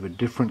little bit of a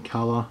different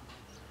colour,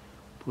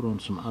 put on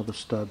some other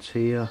studs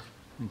here.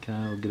 Okay,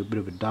 I'll get a bit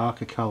of a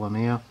darker colour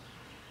now,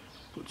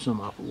 put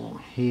some up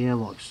along here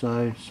like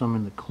so, some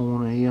in the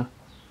corner here.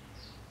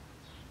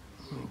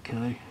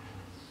 Okay,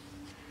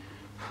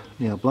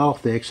 now blow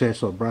off the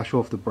excess, I'll brush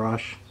off the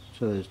brush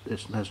so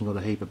it hasn't got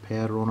a heap of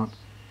powder on it,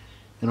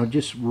 and I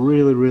just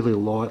really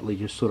lightly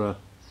just sort of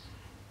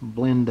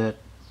blend that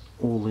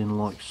all in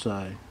like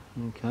so.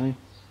 Okay,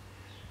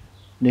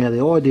 now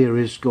the idea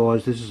is,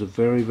 guys, this is a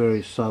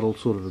very subtle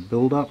sort of a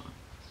build up,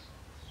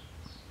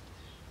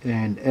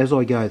 and as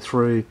I go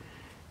through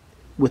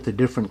with the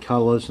different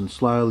colours and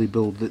slowly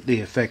build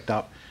the effect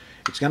up,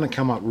 it's going to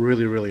come up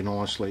really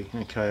nicely.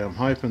 Okay, I'm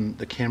hoping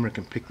the camera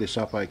can pick this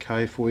up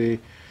okay for you.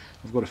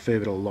 I've got a fair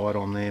bit of light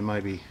on there,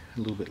 maybe a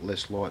little bit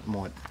less light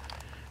might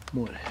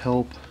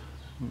help.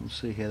 We'll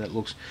see how that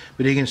looks.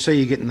 But you can see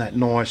you're getting that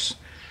nice,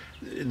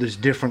 there's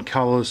different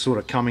colours sort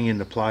of coming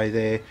into play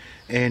there,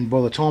 and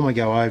by the time I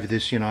go over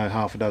this, you know,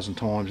 half a dozen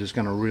times, it's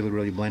going to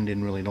really blend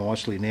in really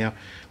nicely. Now,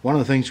 one of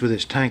the things with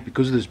this tank,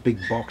 because of this big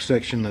box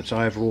section that's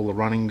over all the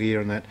running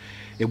gear and that,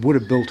 it would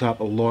have built up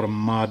a lot of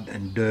mud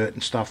and dirt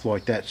and stuff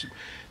like that.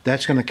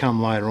 That's going to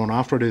come later on.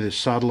 After I do this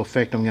subtle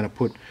effect, I'm going to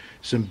put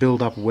some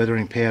build up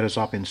weathering powders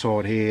up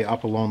inside here,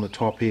 up along the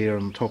top here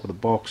on the top of the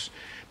box,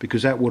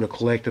 because that would have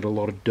collected a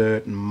lot of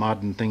dirt and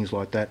mud and things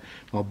like that.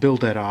 I'll build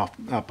that up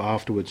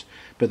afterwards.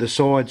 But the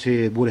sides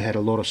here would have had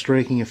a lot of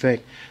streaking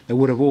effect. They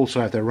would have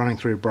also, if they're running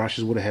through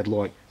brushes, would have had,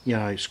 like, you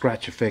know,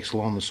 scratch effects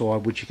along the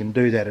side, which you can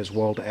do that as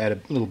well to add a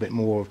little bit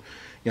more of,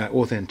 you know,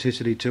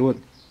 authenticity to it.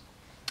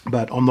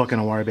 But I'm not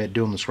going to worry about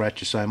doing the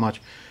scratches so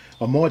much.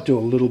 I might do a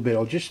little bit.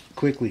 I'll just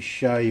quickly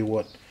show you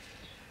what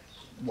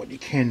you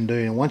can do.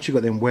 And once you've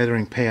got them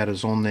weathering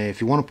powders on there,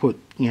 if you want to put,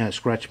 you know,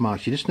 scratch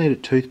marks, you just need a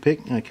toothpick,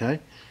 okay,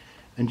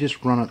 and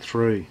just run it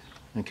through.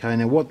 Okay,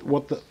 now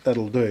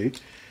that'll do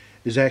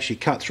is actually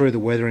cut through the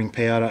weathering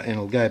powder, and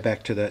it'll go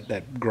back to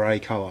that grey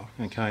colour.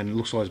 Okay, and it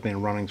looks like it's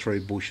been running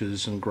through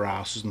bushes and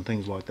grasses and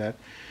things like that.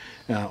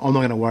 I'm not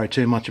going to worry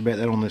too much about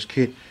that on this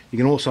kit. You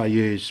can also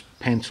use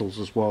pencils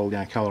as well, you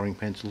know, colouring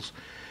pencils.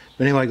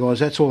 But anyway guys,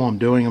 that's all I'm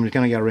doing. I'm just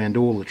going to go around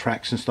all the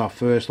tracks and stuff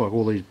first, like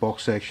all these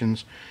box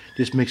sections,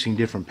 just mixing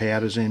different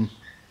powders in.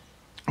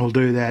 I'll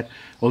do that.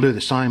 I'll do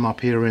the same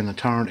up here around the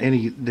turret.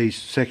 Any of these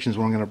sections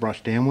where I'm going to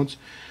brush downwards.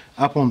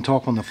 Up on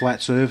top on the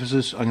flat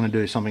surfaces, I'm going to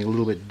do something a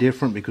little bit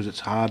different because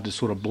it's hard to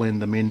sort of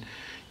blend them in.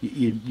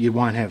 You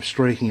won't have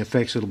streaking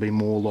effects. It'll be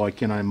more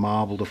like, you know,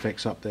 marbled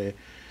effects up there.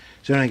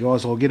 So anyway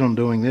guys, I'll get on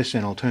doing this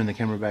and I'll turn the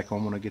camera back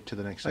on when I get to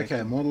the next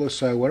section. Okay modelers,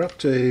 so we're up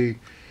to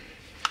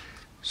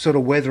sort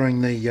of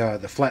weathering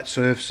the flat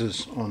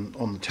surfaces on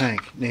the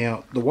tank.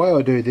 Now the way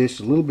I do this is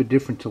a little bit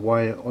different to the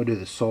way I do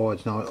the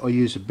sides. Now I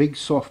use a big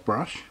soft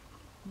brush,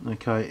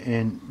 okay,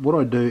 and what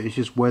I do is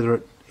just weather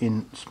it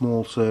in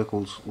small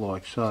circles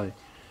like so.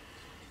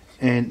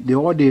 And the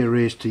idea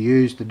is to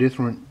use the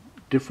different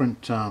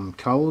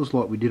colours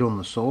like we did on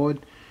the side.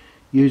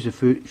 Use a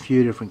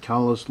few different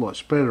colours, like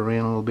spread it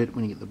around a little bit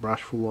when you get the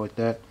brush full like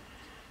that.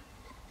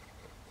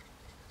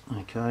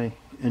 Okay,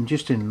 and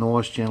just in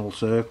nice gentle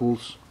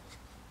circles.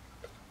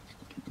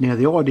 Now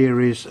the idea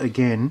is,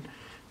 again,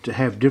 to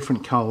have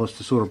different colours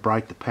to sort of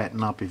break the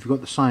pattern up. If you've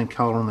got the same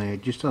colour on there,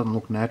 it just doesn't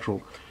look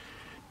natural.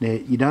 Now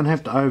you don't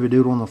have to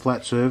overdo it on the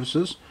flat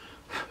surfaces.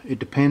 It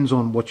depends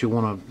on what you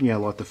want to, you know,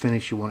 like the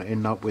finish you want to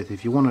end up with.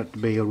 If you want it to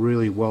be a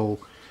really well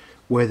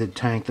weathered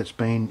tank that's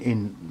been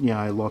in, you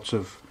know, lots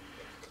of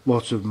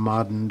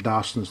mud and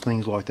dust and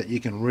things like that, you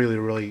can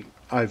really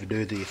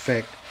overdo the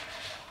effect.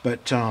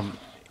 But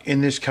in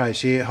this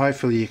case here,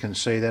 hopefully you can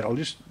see that. I'll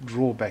just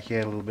draw back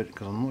out a little bit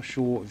because I'm not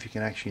sure if you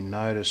can actually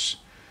notice.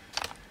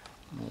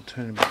 I'll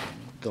turn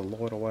the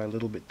light away a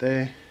little bit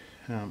there.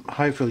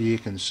 Hopefully you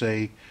can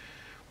see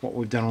what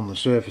we've done on the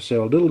surface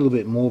there. I'll do a little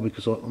bit more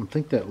because I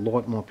think that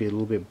light might be a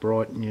little bit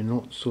bright and you're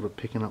not sort of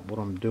picking up what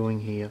I'm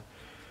doing here.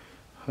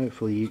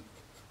 Hopefully you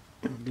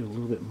do a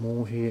little bit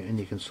more here and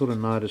you can sort of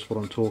notice what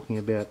I'm talking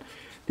about.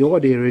 The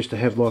idea is to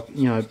have, like,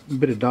 you know, a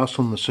bit of dust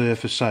on the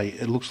surface, say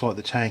it looks like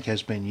the tank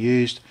has been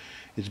used,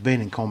 it's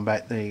been in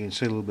combat. There you can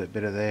see a little bit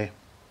better there,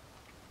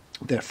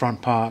 that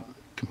front part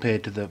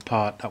compared to the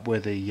part up where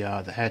the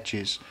hatch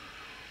is,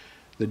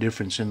 the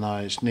difference in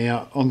those.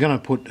 Now I'm going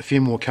to put a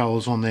few more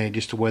colours on there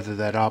just to weather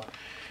that up.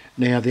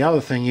 Now the other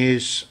thing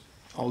is,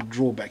 I'll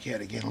draw back out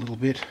again a little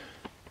bit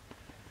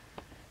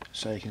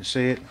so you can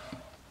see it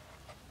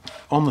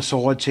on the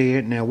sides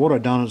here. Now what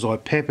I've done is I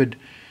peppered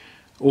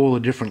all the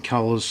different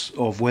colours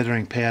of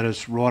weathering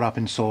powders right up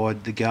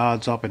inside the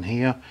guards up in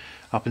here,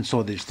 up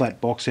inside these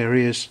flat box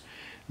areas.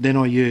 Then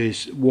I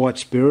use white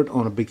spirit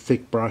on a big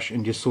thick brush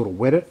and just sort of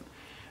wet it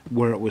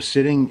where it was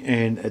sitting,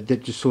 and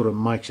that just sort of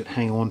makes it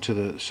hang on to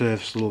the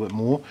surface a little bit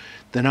more.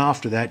 Then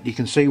after that you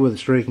can see where the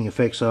streaking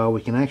effects are.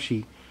 We can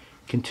actually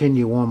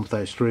continue on with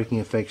those streaking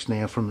effects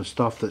now from the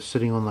stuff that's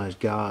sitting on those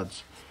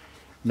guards.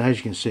 And as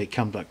you can see, it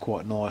comes up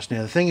quite nice.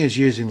 Now the thing is,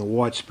 using the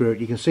white spirit,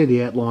 you can see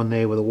the outline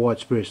there where the white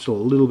spirit is still a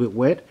little bit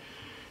wet,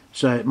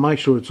 so make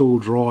sure it's all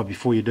dry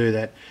before you do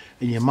that.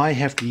 And you may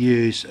have to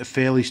use a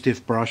fairly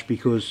stiff brush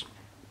because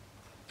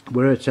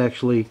where it's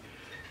actually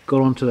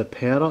got onto the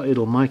powder,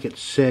 it'll make it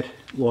set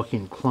like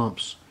in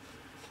clumps.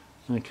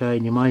 Okay,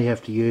 and you may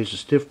have to use a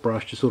stiff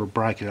brush to sort of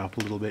break it up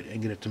a little bit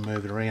and get it to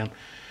move it around.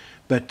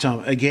 But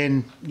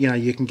again, you know,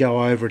 you can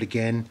go over it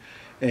again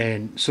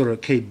and sort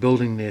of keep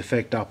building the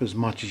effect up as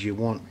much as you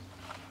want.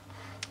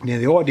 Now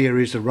the idea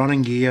is the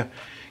running gear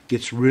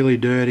gets really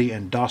dirty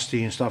and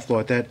dusty and stuff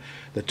like that.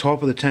 The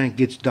top of the tank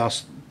gets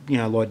dust, you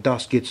know, like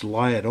dust gets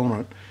layered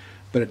on it,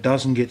 but it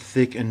doesn't get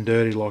thick and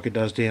dirty like it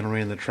does down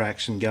around the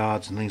tracks and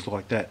guards and things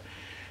like that.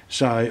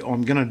 So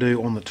I'm going to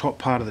do on the top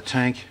part of the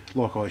tank,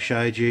 like I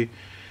showed you,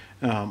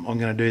 I'm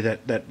going to do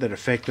that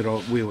effect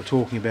that we were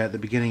talking about at the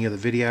beginning of the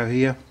video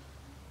here.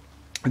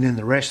 And then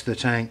the rest of the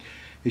tank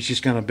is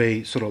just going to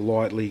be sort of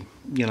lightly,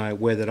 you know,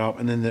 weathered up.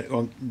 And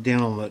then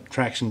down on the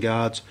tracks and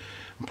guards,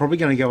 I'm probably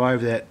going to go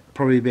over that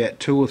probably about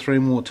 2 or 3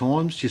 more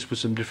times, just with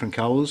some different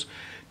colours,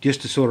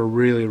 just to sort of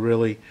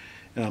really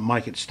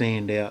make it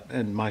stand out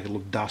and make it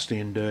look dusty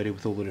and dirty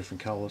with all the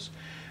different colours.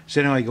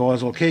 So anyway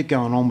guys, I'll keep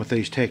going on with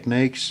these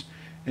techniques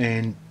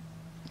and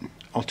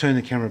I'll turn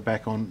the camera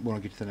back on when I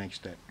get to the next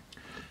step.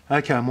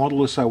 Okay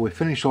modelers, so we're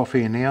finished off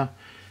here now,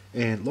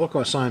 and like I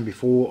was saying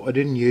before, I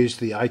didn't use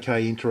the AK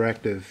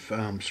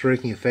Interactive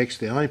streaking effects.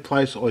 The only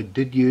place I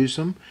did use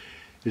them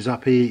is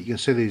up here. You can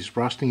see these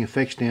rusting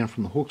effects down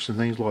from the hooks and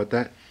things like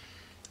that.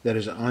 That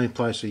is the only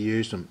place I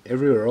used them.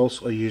 Everywhere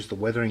else I used the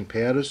weathering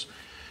powders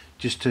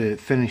just to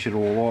finish it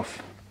all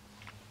off.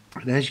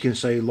 And as you can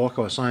see, like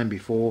I was saying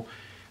before,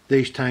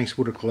 these tanks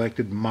would have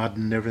collected mud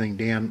and everything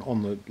down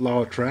on the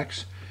lower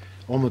tracks.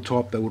 On the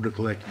top they would have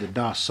collected the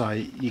dust, so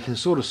you can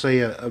sort of see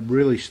a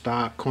really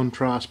stark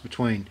contrast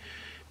between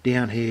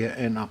down here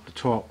and up the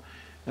top.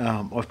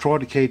 I've tried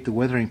to keep the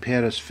weathering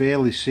powders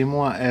fairly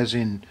similar, as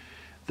in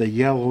the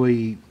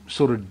yellowy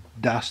sort of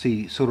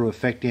dusty sort of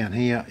effect down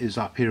here is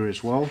up here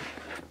as well,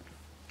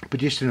 but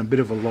just in a bit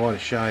of a lighter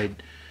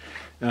shade.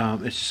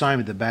 It's the same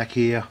at the back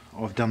here.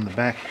 I've done the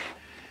back.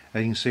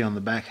 As you can see on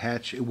the back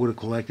hatch, it would have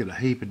collected a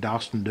heap of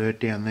dust and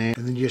dirt down there,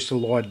 and then just a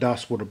light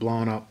dust would have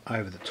blown up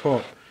over the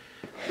top.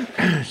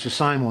 It's the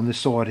same on this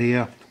side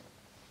here.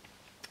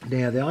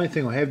 Now the only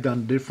thing I have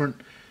done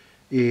different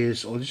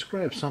is, I'll just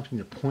grab something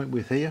to point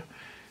with here.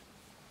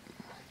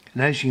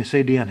 And as you can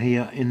see down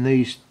here in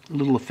these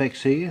little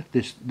effects here,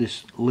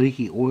 this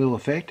leaky oil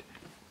effect,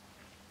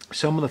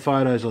 some of the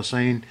photos I've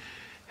seen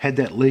had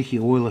that leaky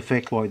oil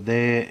effect like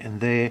there and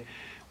there,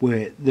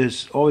 where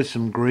there's always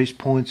some grease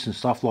points and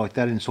stuff like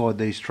that inside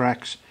these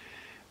tracks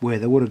where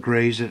they would have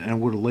greased it and it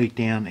would have leaked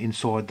down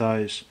inside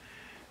those.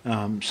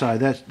 So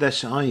that's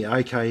the only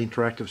OK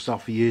Interactive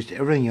stuff we used.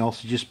 Everything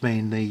else has just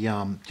been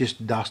the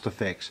just dust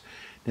effects.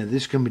 Now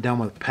this can be done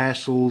with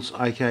pastels,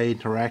 OK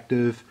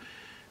Interactive,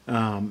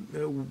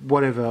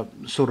 whatever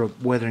sort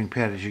of weathering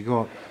powders you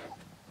got.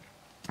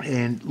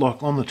 And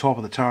like on the top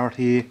of the turret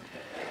here,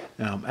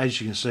 as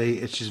you can see,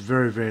 it's just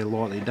very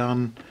lightly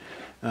done.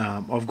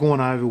 I've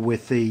gone over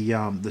with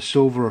the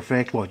silver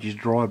effect, like just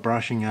dry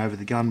brushing over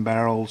the gun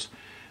barrels,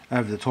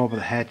 over the top of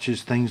the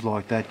hatches, things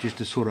like that, just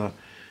to sort of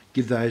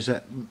give those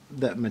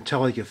that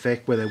metallic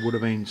effect where they would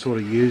have been sort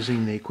of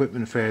using the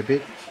equipment a fair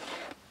bit.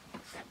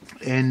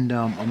 And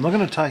I'm not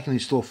going to take any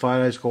still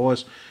photos,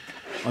 guys.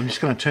 I'm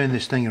just going to turn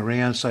this thing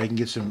around so you can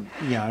get some,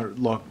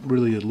 like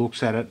really good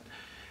looks at it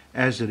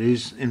as it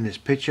is in this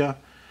picture.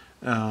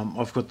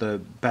 I've got the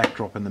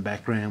backdrop in the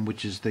background,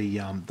 which is the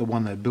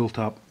one they built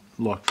up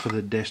like for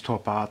the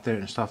desktop art there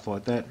and stuff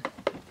like that.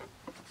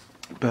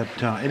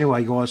 But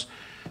anyway, guys,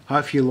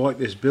 hope you like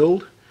this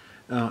build.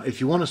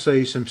 If you want to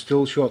see some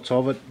still shots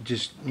of it,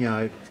 just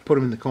put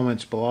them in the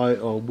comments below.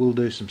 I will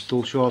do some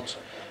still shots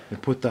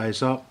and put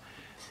those up.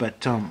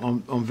 But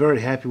I'm very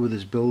happy with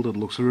this build. It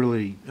looks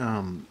really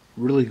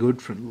really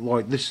good.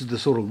 Like, this is the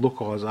sort of look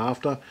I was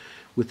after,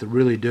 with the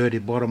really dirty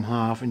bottom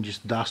half and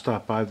just dust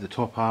up over the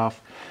top half.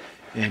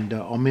 And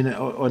I mean,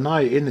 I know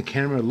in the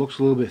camera it looks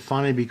a little bit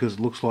funny because it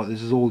looks like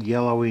this is all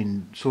yellowy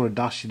and sort of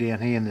dusty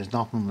down here and there's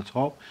nothing on the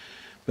top.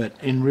 But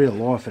in real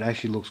life it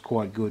actually looks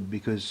quite good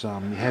because you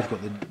have got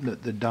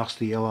the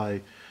dusty yellow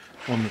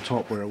on the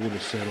top where it would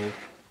have settled.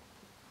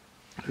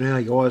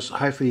 Anyway, guys,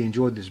 hopefully you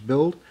enjoyed this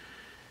build.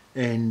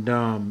 And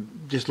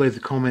just leave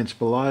the comments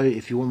below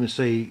if you want me to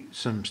see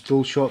some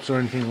still shots or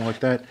anything like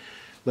that.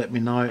 Let me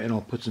know and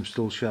I'll put some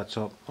still shots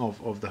up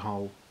of the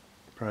whole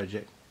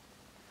project.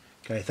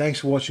 Okay, thanks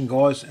for watching,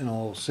 guys, and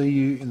I'll see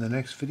you in the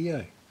next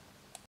video.